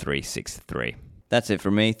stefanlivera.com/363. That's it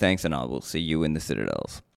from me. Thanks, and I will see you in the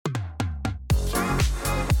Citadels.